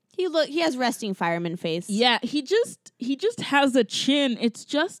 and he has resting fireman face. Yeah, he just has a chin. It's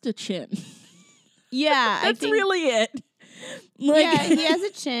just a chin. Yeah. That's really it. Like, yeah, he has a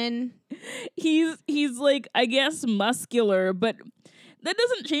chin. He's like, I guess, muscular, but that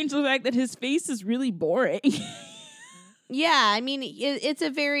doesn't change the fact that his face is really boring. Yeah, I mean, it's a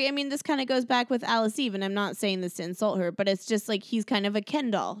very. I mean, this kind of goes back with Alice Eve, and I'm not saying this to insult her, but it's just like he's kind of a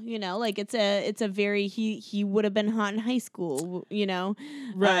Ken doll, you know. Like it's a very he would have been hot in high school, you know.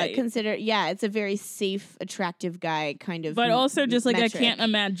 Right. It's a very safe, attractive guy kind of. But also, just like metric. I can't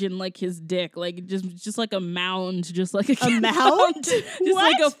imagine like his dick, like just like a mound, just like a mound? just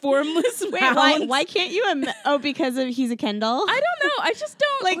What? like a formless Wait, mound. why can't you? Because he's a Ken doll. I don't know. I just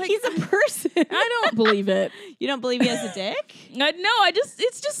don't like he's a person. I don't believe it. You don't believe he has a dick?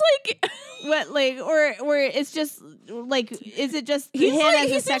 It's just like What, like, or it's just like, is it just he as a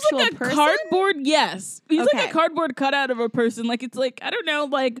seems sexual like a person? cardboard. Yes, he's like Okay. a cardboard cutout of a person. Like it's like I don't know,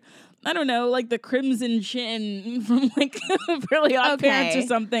 like the Crimson Chin from like Fairly Odd Parents or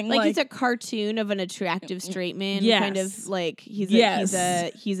something. Like he's a cartoon of an attractive straight man. Yes. Kind of like he's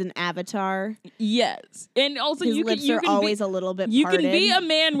an avatar. Yes, and also His you lips can are always a little bit you parted. can be a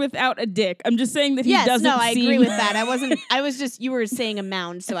man without a dick. I'm just saying that he Yes, doesn't. no, I seem agree with that. I was just, you were saying a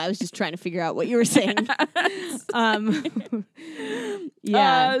mound, so I was just trying to figure out what you were saying.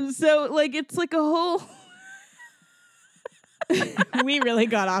 Yeah. So like it's like a whole. We really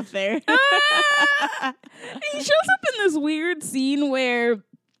got off there. He shows up in this weird scene where,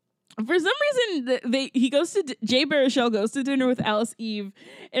 for some reason, Jay Baruchel goes to dinner with Alice Eve,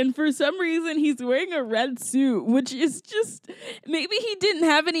 and for some reason he's wearing a red suit, which is just maybe he didn't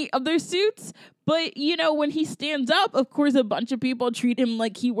have any other suits. But, you know, when he stands up, of course, a bunch of people treat him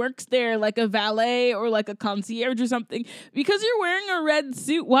like he works there, like a valet or like a concierge or something. Because you're wearing a red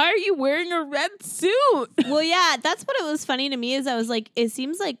suit, why are you wearing a red suit? Well, yeah, that's what it was funny to me is I was like, it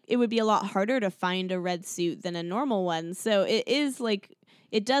seems like it would be a lot harder to find a red suit than a normal one. So it is like,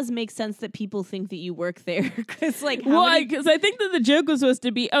 it does make sense that people think that you work there. Because like, because I think that the joke was supposed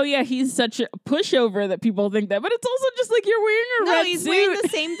to be, oh yeah, he's such a pushover that people think that. But it's also just like you're wearing a red he's suit. wearing the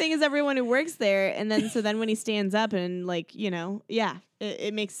same thing as everyone who works there. And then when he stands up and like, you know, yeah,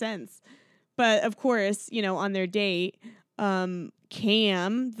 it makes sense. But of course, you know, on their date, Cam,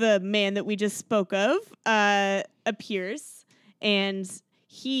 the man that we just spoke of, appears, and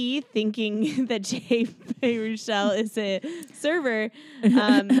he, thinking that Jay Baruchel is a server,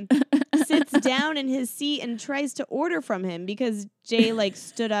 sits down in his seat and tries to order from him because Jay like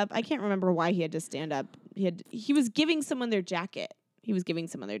stood up. I can't remember why he had to stand up. He was giving someone their jacket. He was giving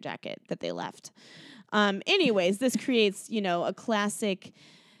someone their jacket that they left. Anyways, this creates, you know, a classic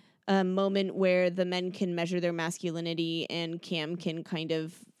moment where the men can measure their masculinity and Cam can kind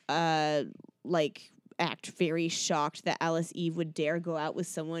of act very shocked that Alice Eve would dare go out with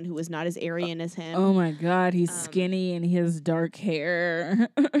someone who was not as Aryan as him. Oh my God, he's skinny and he has dark hair.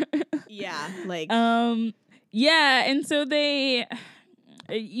 Yeah, like yeah, and so they,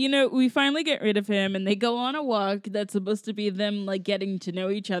 you know, we finally get rid of him and they go on a walk that's supposed to be them like getting to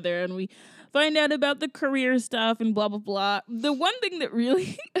know each other, and we find out about the career stuff and blah blah blah. The one thing that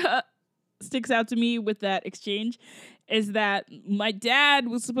really sticks out to me with that exchange is that my dad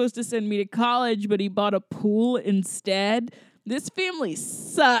was supposed to send me to college, but he bought a pool instead. This family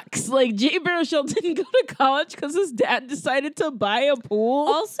sucks. Like, Jay Baruchel didn't go to college because his dad decided to buy a pool.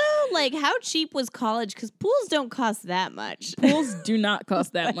 Also, like, how cheap was college? Because pools don't cost that much. Pools do not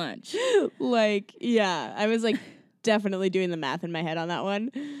cost that much. Like, yeah, I was like definitely doing the math in my head on that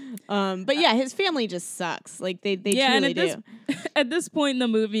one. But yeah, his family just sucks. Like, they truly do. At this point in the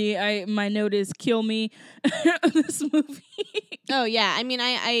movie, my note is kill me. This movie. Oh yeah, I mean,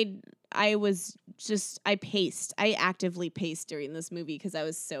 I was just I actively paced during this movie because I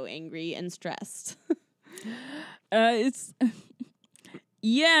was so angry and stressed. It's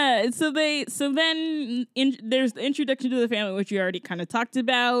yeah. So then there's the introduction to the family, which we already kind of talked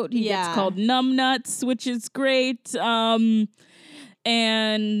about. He gets called Numbnuts, which is great.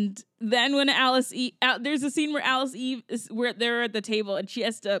 And then when there's a scene where Alice Eve where they're at the table and she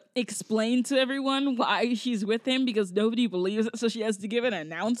has to explain to everyone why she's with him because nobody believes it, so she has to give an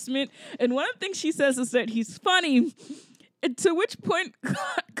announcement. And one of the things she says is that he's funny. To which point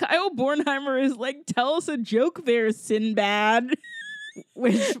Kyle Bornheimer is like, "Tell us a joke there, Sinbad."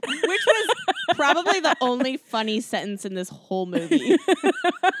 Which was probably the only funny sentence in this whole movie.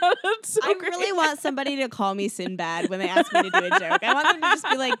 That's so I great. really want somebody to call me Sinbad when they ask me to do a joke. I want them to just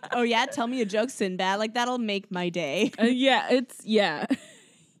be like, "Oh yeah, tell me a joke, Sinbad." Like that'll make my day. Yeah.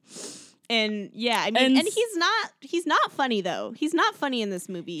 And yeah, I mean, and he's not funny though. He's not funny in this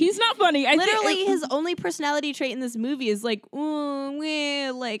movie. He's not funny. Literally, his only personality trait in this movie is like,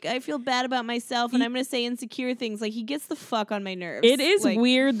 like I feel bad about myself, and I'm gonna say insecure things. Like he gets the fuck on my nerves. It is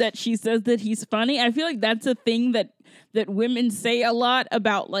weird that she says that he's funny. I feel like that's a thing that women say a lot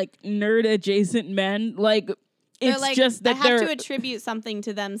about like nerd adjacent men. Like They're it's like, just that I have they're to attribute something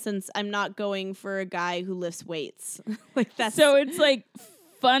to them since I'm not going for a guy who lifts weights. Like that's so it's like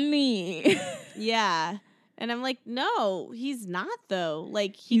funny. yeah. And I'm like, no, he's not though.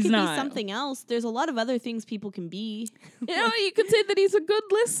 Like he He's could not. be something else. There's a lot of other things people can be. You know, you could say that he's a good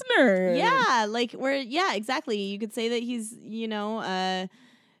listener. Yeah, like yeah, exactly. You could say that he's,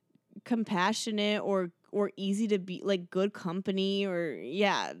 compassionate or easy to be, like good company or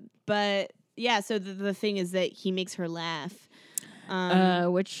yeah. But yeah, so the thing is that he makes her laugh.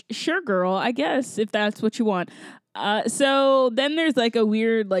 Which sure, girl, I guess if that's what you want. So then there's like a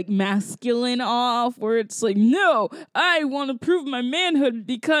weird like masculine off where it's like, no, I want to prove my manhood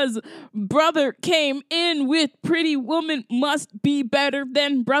because brother came in with pretty woman must be better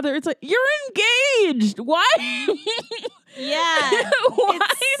than brother. It's like, you're engaged. Why? Yeah. Why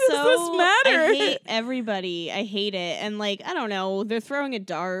does this matter? I hate everybody. I hate it. And like, I don't know, they're throwing a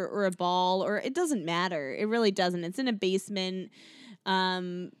dart or a ball or it doesn't matter. It really doesn't. It's in a basement.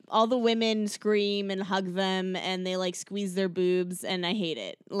 All the women scream and hug them and they like squeeze their boobs and I hate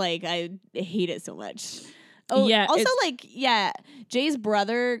it. Like I hate it so much. Oh yeah. Also like, yeah, Jay's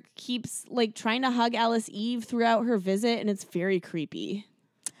brother keeps like trying to hug Alice Eve throughout her visit and it's very creepy.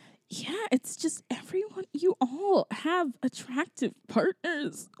 Yeah, it's just everyone, you all have attractive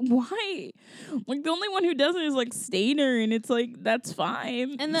partners. Why? Like, the only one who doesn't is, like, Stainer, and it's like, that's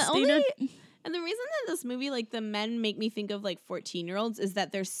fine. And the reason that this movie, like, the men make me think of, like, 14-year-olds is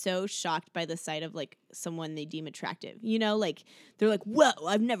that they're so shocked by the sight of, like, someone they deem attractive. You know, like, they're like, whoa,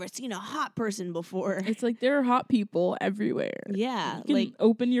 I've never seen a hot person before. It's like, there are hot people everywhere. Yeah. You can like,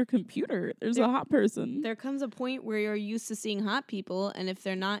 open your computer. There's a hot person. There comes a point where you're used to seeing hot people, and if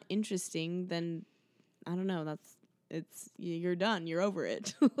they're not interesting, then, I don't know, you're done. You're over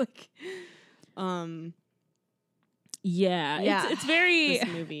it. like, Yeah. It's very this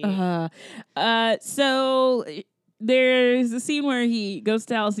movie. So there's a scene where he goes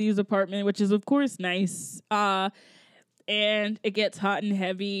to Alice Eve's apartment, which is of course nice. And it gets hot and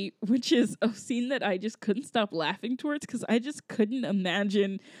heavy, which is a scene that I just couldn't stop laughing towards because I just couldn't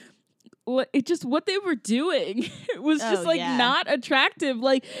imagine what they were doing. It was just not attractive.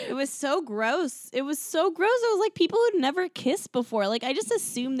 Like it was so gross. It was was like people who'd never kissed before. Like I just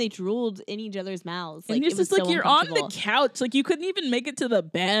assumed they drooled in each other's mouths. Like and it's just like you're on the couch. Like you couldn't even make it to the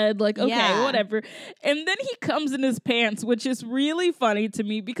bed. Like okay, whatever. And then he comes in his pants, which is really funny to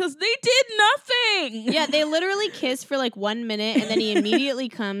me because they did nothing. Yeah, they literally kiss for like 1 minute and then he immediately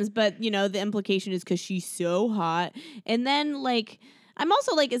comes. But the implication is because she's so hot. And then like. I'm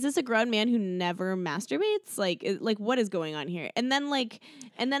also like, is this a grown man who never masturbates? Like what is going on here? And then the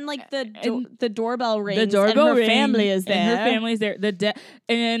doorbell rings. The doorbell and her rings, family is there. And her family's there.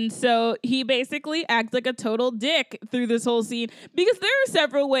 And so he basically acts like a total dick through this whole scene because there are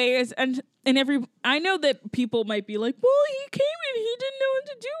several ways I know that people might be like, well, he came in, he didn't know what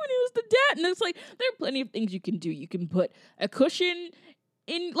to do when he was the dad. And it's like, there are plenty of things you can do. You can put a cushion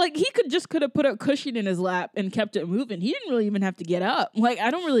in, like, he could have put a cushion in his lap and kept it moving. He didn't really even have to get up. Like,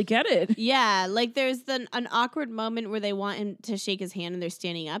 I don't really get it. Yeah, like there's an awkward moment where they want him to shake his hand and they're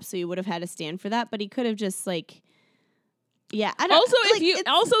standing up, so he would have had to stand for that, but he could have just like, yeah. I don't. Also, like, if you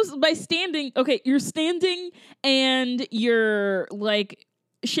also by standing, okay, you're standing and you're like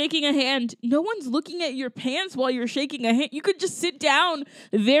shaking a hand. No one's looking at your pants while you're shaking a hand. You could just sit down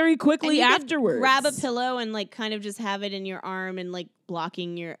very quickly afterwards. Grab a pillow and like kind of just have it in your arm and like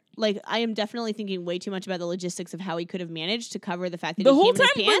blocking your. Like, I am definitely thinking way too much about the logistics of how he could have managed to cover the fact that the he whole came time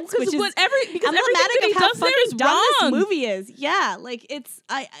in his pants, which is because emblematic everything of how does there fucking is dumb wrong. this movie is. Yeah, like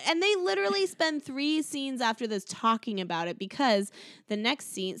and they literally spend 3 scenes after this talking about it because the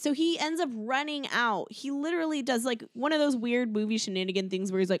next scene, so he ends up running out. He literally does like one of those weird movie shenanigan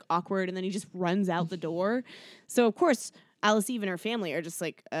things where he's like awkward and then he just runs out the door. So of course Alice Eve and her family are just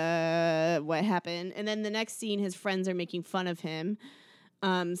like, what happened? And then the next scene, his friends are making fun of him.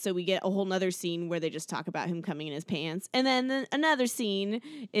 So we get a whole nother scene where they just talk about him coming in his pants. And then another scene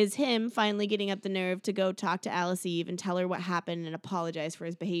is him finally getting up the nerve to go talk to Alice Eve and tell her what happened and apologize for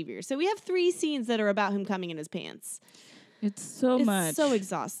his behavior. So we have 3 scenes that are about him coming in his pants. It's so much. It's so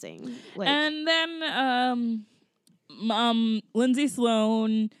exhausting. Like, and then Lindsay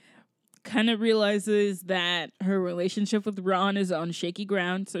Sloan kind of realizes that her relationship with Ron is on shaky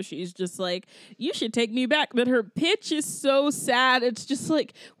ground, so she's just like, you should take me back. But her pitch is so sad. It's just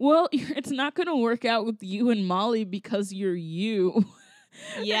like, well, it's not going to work out with you and Molly because you're you.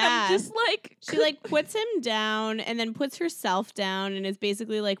 Yeah. And I'm just like, she like puts him down and then puts herself down and is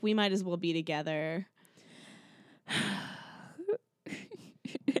basically like, we might as well be together.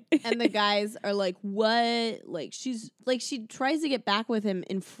 And the guys are like, what? Like, she tries to get back with him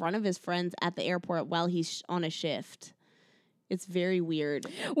in front of his friends at the airport while he's on a shift. It's very weird.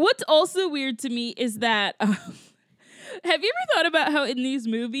 What's also weird to me is that, have you ever thought about how in these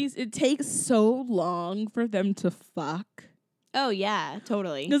movies it takes so long for them to fuck? Oh, yeah,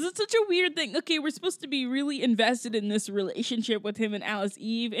 totally. Because it's such a weird thing. Okay, we're supposed to be really invested in this relationship with him and Alice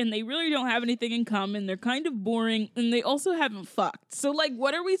Eve, and they really don't have anything in common. They're kind of boring, and they also haven't fucked. So, like,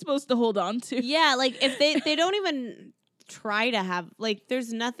 what are we supposed to hold on to? Yeah, like, if they don't even try to have, like,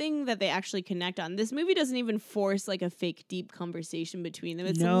 there's nothing that they actually connect on. This movie doesn't even force, like, a fake deep conversation between them.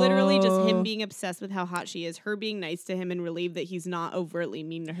 It's literally just him being obsessed with how hot she is, her being nice to him and relieved that he's not overtly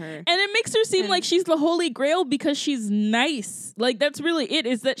mean to her. And it makes her seem like she's the holy grail because she's nice. Like, that's really it,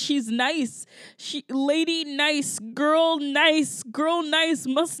 is that she's nice. Lady nice, girl nice,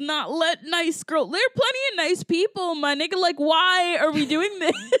 must not let nice girl. There are plenty of nice people, my nigga. Like, why are we doing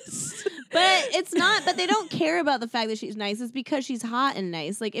this? But it's not, but they don't care about the fact that she's nice. It's because she's hot and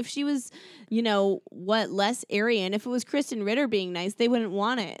nice. Like, if she was, less Aryan, if it was Kristen Ritter being nice, they wouldn't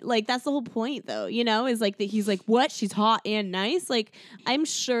want it. Like, that's the whole point, though, is like that he's like, what? She's hot and nice? Like, I'm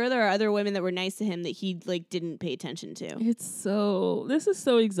sure there are other women that were nice to him that he, like, didn't pay attention to. This is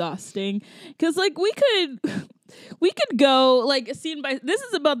so exhausting. Because, like, we could go, like, this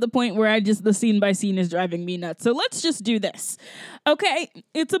is about the point where the scene by scene is driving me nuts. So let's just do this. Okay,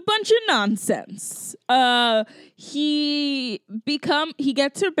 it's a bunch of nonsense. He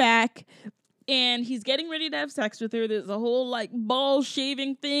gets her back, and he's getting ready to have sex with her. There's a whole, like, ball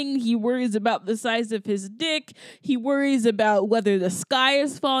shaving thing. He worries about the size of his dick. He worries about whether the sky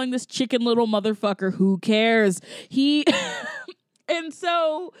is falling. This chicken little motherfucker, who cares? And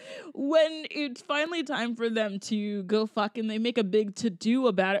so when it's finally time for them to go fuck, and they make a big to-do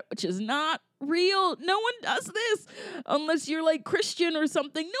about it, which is not real. No one does this unless you're like Christian or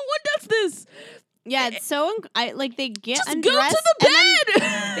something. No one does this. Yeah, it's so they get just undressed. Go to the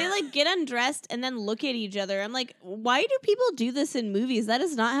bed. They like get undressed and then look at each other. I'm like, why do people do this in movies? That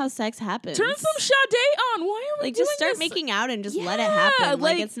is not how sex happens. Turn some Sade on. Why are we like doing just start this? making out and just let it happen?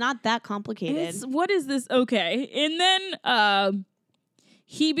 Like it's not that complicated. What is this? Okay, and then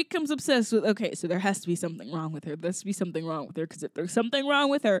he becomes obsessed with, okay, so there has to be something wrong with her. There has to be something wrong with her, because if there's something wrong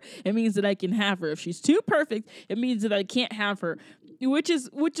with her, it means that I can have her. If she's too perfect, it means that I can't have her, which is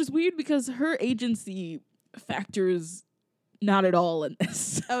weird because her agency factors not at all in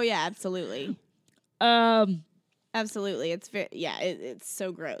this. Oh, yeah, absolutely. Absolutely. It's it's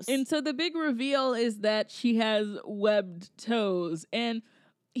so gross. And so the big reveal is that she has webbed toes, and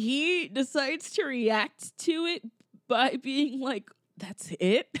he decides to react to it by being like, that's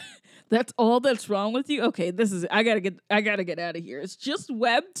it? That's all that's wrong with you? Okay, I gotta get out of here. It's just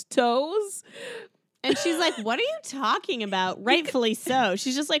webbed toes. And she's like, what are you talking about? Rightfully so.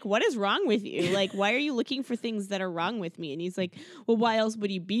 She's just like, what is wrong with you? Like, why are you looking for things that are wrong with me? And he's like, well, why else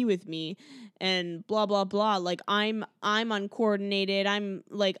would he be with me? And blah, blah, blah. Like, I'm uncoordinated.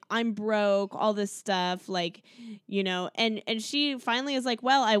 I'm broke, all this stuff. Like, and she finally is like,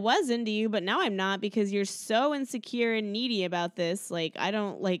 well, I was into you, but now I'm not because you're so insecure and needy about this. Like, I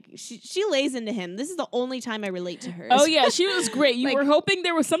don't she lays into him. This is the only time I relate to her. Oh, yeah. She was great. You were hoping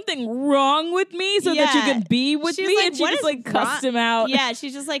there was something wrong with me so that you could be with me, like, and she just like cussed him out. Yeah,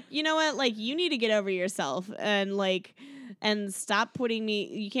 she's just like, you know what? Like, you need to get over yourself and stop putting me.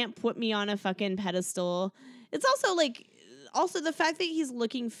 You can't put me on a fucking pedestal. It's also the fact that he's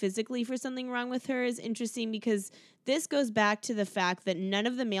looking physically for something wrong with her is interesting because this goes back to the fact that none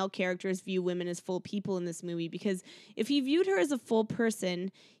of the male characters view women as full people in this movie, because if he viewed her as a full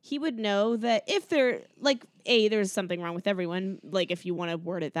person, he would know that if they're like, there's something wrong with everyone, like if you want to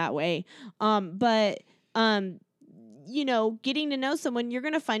word it that way. Getting to know someone, you're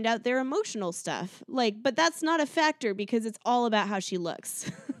going to find out their emotional stuff. But that's not a factor because it's all about how she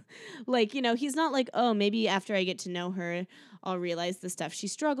looks. He's not like, oh, maybe after I get to know her, I'll realize the stuff she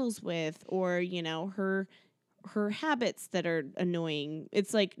struggles with or, her habits that are annoying.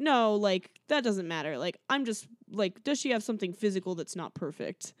 It's like, no, that doesn't matter. I'm just does she have something physical that's not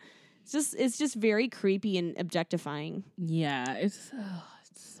perfect? It's just very creepy and objectifying. Yeah, it's so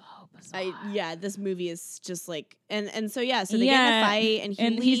bizarre. This movie is just so they get in a fight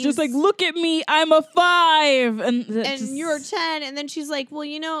and leaves. He's just like, look at me, I'm a 5 and you're 10, and then she's like, well,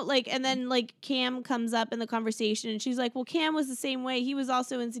 and then Cam comes up in the conversation and she's like, well, Cam was the same way. He was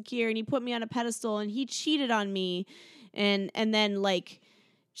also insecure and he put me on a pedestal and he cheated on me, and then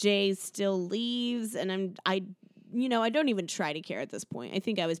Jay still leaves and I don't even try to care at this point. I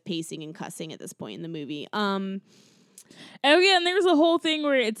think I was pacing and cussing at this point in the movie. Oh yeah, and there's a whole thing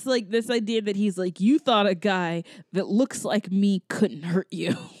where it's like this idea that he's like, you thought a guy that looks like me couldn't hurt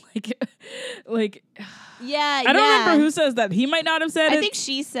you. like Yeah, I don't remember who says that. He might not have said it. I think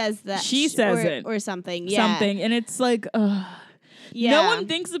she says that. She says it. Or something. Yeah. Something. And it's like, yeah. no one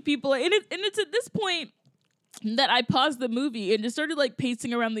thinks of people. And it's at this point that I paused the movie and just started like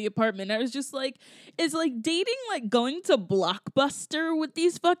pacing around the apartment. I was just like, is like dating like going to Blockbuster with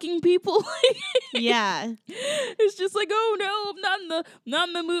these fucking people? Yeah. It's just like, oh no, I'm not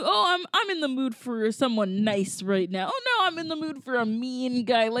in the mood. Oh, I'm in the mood for someone nice right now. Oh no, I'm in the mood for a mean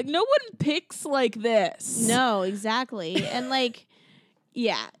guy. Like no one picks like this. No, exactly. And like,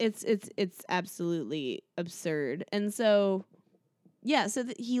 yeah, it's absolutely absurd. And so, yeah, so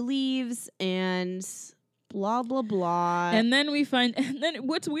he leaves and blah blah blah. And then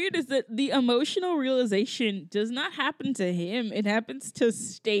what's weird is that the emotional realization does not happen to him. It happens to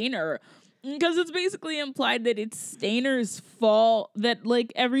Stainer. Because it's basically implied that it's Stainer's fault that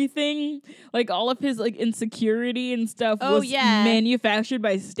like everything, like all of his like insecurity and stuff was manufactured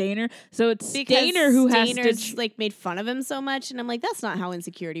by Stainer. So it's because Stainer who Stainer's has to like made fun of him so much, and I'm like, that's not how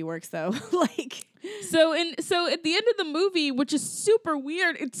insecurity works, though. Like, so at the end of the movie, which is super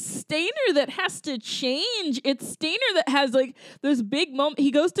weird, it's Stainer that has to change. It's Stainer that has like this big moment.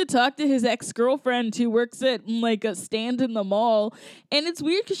 He goes to talk to his ex-girlfriend who works at like a stand in the mall, and it's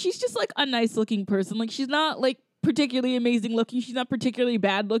weird because she's just like a nice looking person. Like she's not like particularly amazing looking. She's not particularly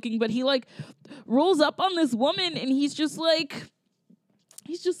bad looking, but he like rolls up on this woman and he's just like,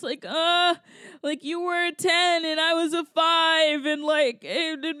 like you were a 10 and I was a 5 and like,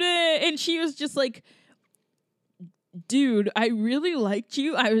 and she was just like, dude, I really liked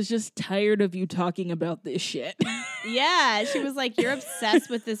you. I was just tired of you talking about this shit. Yeah, she was like, you're obsessed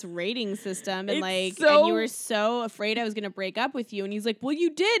with this rating system, and and you were so afraid I was gonna break up with you. And he's like, well, you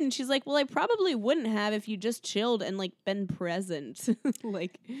did. And she's like, well, I probably wouldn't have if you just chilled and like been present.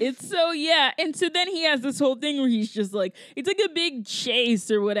 Like, it's so, yeah. And so then he has this whole thing where he's just like, it's like a big chase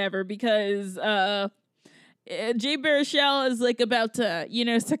or whatever because Jay Baruchel is like about to,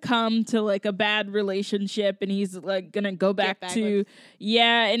 succumb to like a bad relationship, and he's like gonna go back to,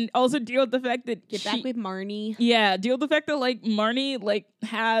 and also deal with the fact that get back with Marnie. Yeah, deal with the fact that like Marnie like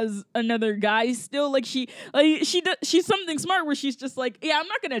has another guy still. Like she's something smart where she's just like, yeah, I'm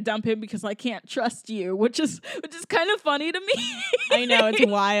not gonna dump him because I can't trust you, which is kind of funny to me. I know, it's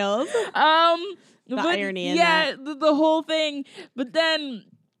wild. The irony in that. Yeah, the whole thing, but then.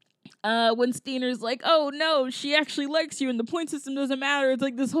 When Stainer's like, oh no, she actually likes you and the point system doesn't matter. It's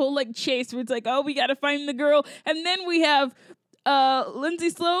like this whole like chase where it's like, oh, we gotta find the girl. And then we have Lindsay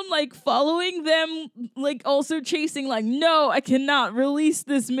Sloan like following them, like also chasing, like, no, I cannot release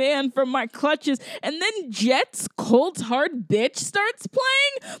this man from my clutches. And then Jet's Cold Hard Bitch starts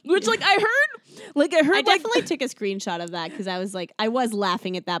playing, which I definitely took a screenshot of that because I was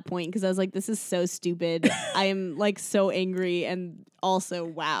laughing at that point because I was like, this is so stupid. I am like so angry and also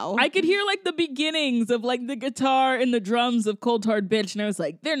wow. I could hear like the beginnings of like the guitar and the drums of Cold Hard Bitch, and I was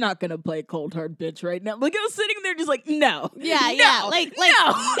like, they're not gonna play Cold Hard Bitch right now. Like I was sitting there just like, no. Yeah, no, like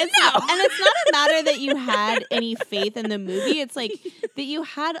no, it's no. And it's not a matter that you had any faith in the movie. It's like that you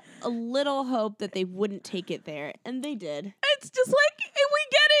had a little hope that they wouldn't take it there, and they did. It's just like, and we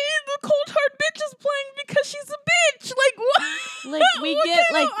get it. The Cold Hard Bitch is playing because she's a bitch. Like what? Like we get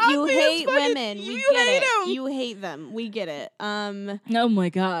like you hate women. We get it. You hate them. We get it. Oh my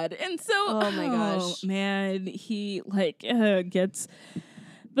god. And so oh my gosh, man, he like gets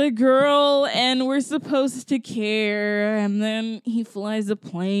the girl and we're supposed to care, and then he flies a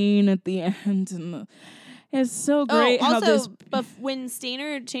plane at the end, and it's so great. But when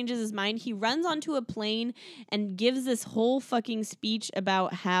Stainer changes his mind, he runs onto a plane and gives this whole fucking speech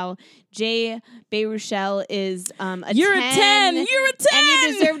about how Jay Baruchel is You're 10. You're a 10! And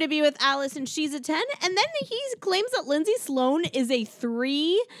you deserve to be with Alice, and she's a 10. And then he claims that Lindsay Sloan is a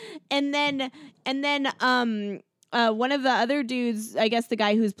 3. And then one of the other dudes, I guess the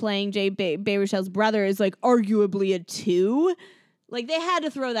guy who's playing Jay Baruchel's brother, is like arguably a 2. Like they had to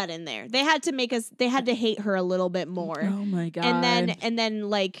throw that in there. They had to hate her a little bit more. Oh my god. And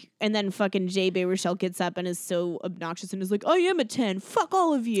then fucking Jay Baruchel gets up and is so obnoxious and is like, I am a 10. Fuck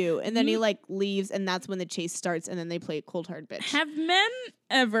all of you. And then he like leaves, and that's when the chase starts, and then they play Cold Hard Bitch. Have men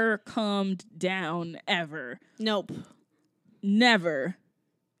ever calmed down ever? Nope. Never.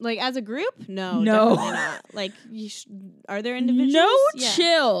 Like, as a group? No. Definitely not. Like, are there individuals? No Yeah.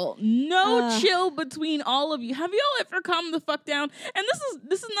 chill. No chill between all of you. Have y'all ever calmed the fuck down? And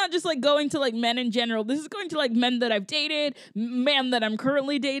this is not just like going to like men in general. This is going to like men that I've dated, men that I'm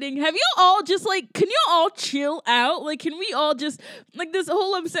currently dating. Have you all just like, can you all chill out? Like, can we all just, like, this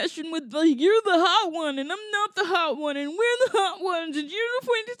whole obsession with like, you're the hot one and I'm not the hot one and we're the hot ones and you're the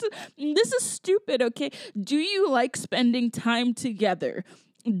point. This is stupid, okay? Do you like spending time together?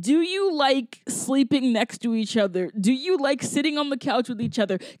 Do you like sleeping next to each other? Do you like sitting on the couch with each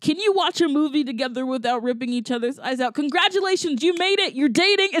other? Can you watch a movie together without ripping each other's eyes out? Congratulations, you made it. You're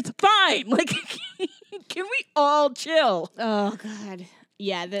dating. It's fine. Like, can we all chill? Oh, God.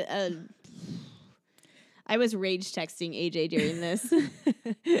 Yeah, I was rage texting AJ during this.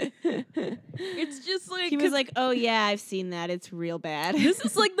 It's just like... He was like, oh, yeah, I've seen that. It's real bad. This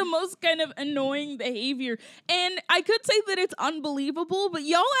is like the most kind of annoying behavior. And I could say that it's unbelievable, but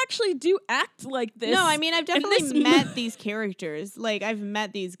y'all actually do act like this. No, I mean, I've definitely met these characters. Like, I've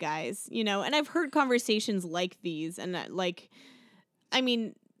met these guys, you know, and I've heard conversations like these. And, like, I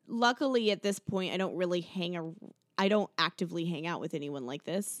mean, luckily at this point, I don't actively hang out with anyone like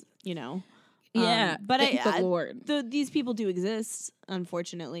this, you know. Yeah, but thank the Lord. These people do exist,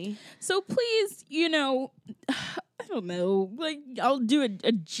 unfortunately. So please, you know, I don't know, like, I'll do a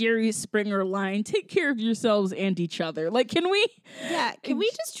Jerry Springer line. Take care of yourselves and each other. Like, can we? Yeah, can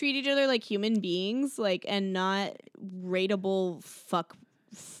we just treat each other like human beings, like, and not rateable fuck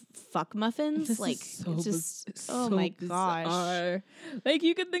muffins? This like, is so it's just so my bizarre. gosh. Like,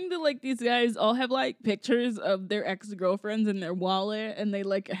 you could think that like these guys all have like pictures of their ex-girlfriends in their wallet, and they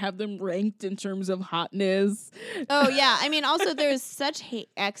like have them ranked in terms of hotness. Oh yeah, I mean, also there's such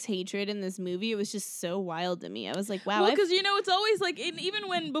ex-hatred in this movie. It was just so wild to me. I was like, wow. Well, because you know, it's always like, even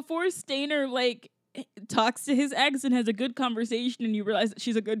when before Stainer like talks to his ex and has a good conversation and you realize that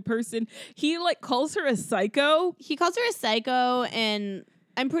she's a good person, he like calls her a psycho. He calls her a psycho, and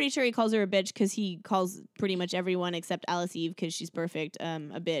I'm pretty sure he calls her a bitch because he calls pretty much everyone except Alice Eve because she's perfect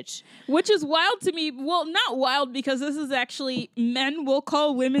a bitch. Which is wild to me. Well, not wild, because this is actually, men will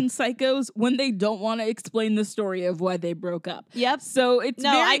call women psychos when they don't want to explain the story of why they broke up. Yep. So it's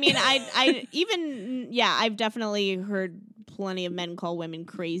I mean, I even, yeah, I've definitely heard plenty of men call women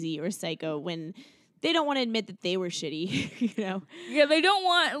crazy or psycho when they don't want to admit that they were shitty, you know? Yeah, they don't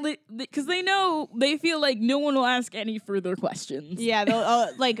want, because they feel like no one will ask any further questions. Yeah, they'll,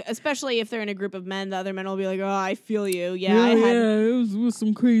 like, especially if they're in a group of men, the other men will be like, oh, I feel you. Yeah, it was with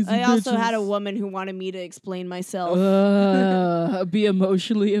some crazy I also bitches. had a woman who wanted me to explain myself. Be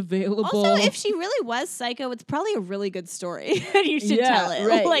emotionally available. Also, if she really was psycho, it's probably a really good story. And you should tell it.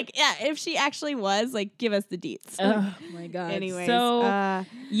 Right. Like, yeah, if she actually was, like, give us the deets. Oh, my God. Anyways. So,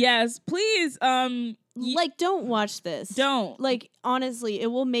 yes, please, like, don't watch this. Don't. Like, honestly, it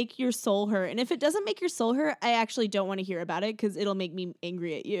will make your soul hurt. And if it doesn't make your soul hurt, I actually don't want to hear about it because it'll make me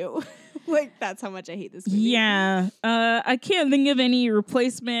angry at you. Like, that's how much I hate this movie. Yeah. I can't think of any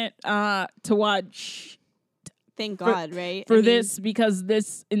replacement to watch. Thank God, right? For this, because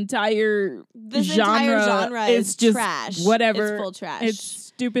this entire genre is just trash. Whatever. It's full trash. It's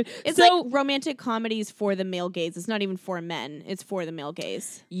stupid. It's so, like romantic comedies for the male gaze. It's not even for men. It's for the male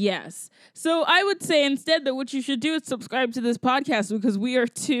gaze. Yes. So I would say instead that what you should do is subscribe to this podcast, because we are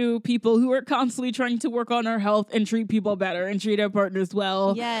two people who are constantly trying to work on our health and treat people better and treat our partners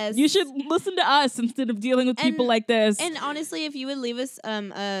well. Yes. You should listen to us instead of dealing with people like this. And honestly, if you would leave us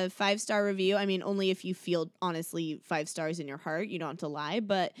a 5-star review, I mean, only if you feel honestly 5 stars in your heart, you don't have to lie,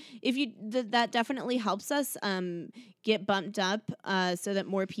 but if you that definitely helps us get bumped up so that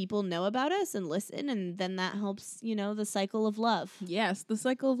more people know about us and listen, and then that helps, you know, the cycle of love. Yes, the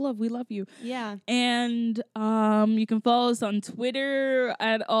cycle of love. We love you. Yeah. And you can follow us on Twitter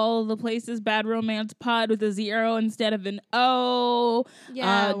at all the places, Bad Romance Pod with a 0 instead of an O.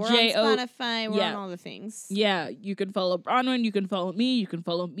 Yeah, we're J-O- on Spotify, we're on all the things. Yeah, you can follow Bronwyn, you can follow me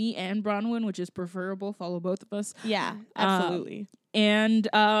and Bronwyn, which is preferable. Follow both of us. Yeah, absolutely. And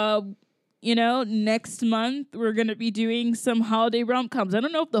you know, next month we're gonna be doing some holiday rom-coms. I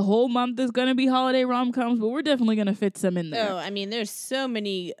don't know if the whole month is gonna be holiday rom-coms, but we're definitely gonna fit some in there. Oh, I mean, there's so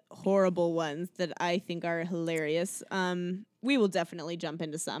many horrible ones that I think are hilarious. We will definitely jump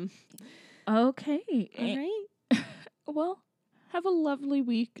into some. Okay. All right. Well, have a lovely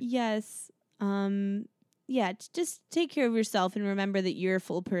week. Yes. Yeah, just take care of yourself and remember that you're a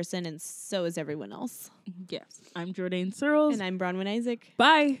full person, and so is everyone else. Yes. I'm Jordan Searles. And I'm Bronwyn Isaac.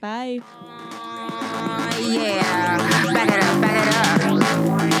 Bye. Bye. Yeah, back it up.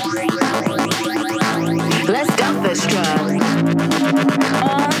 Let's dump this truck.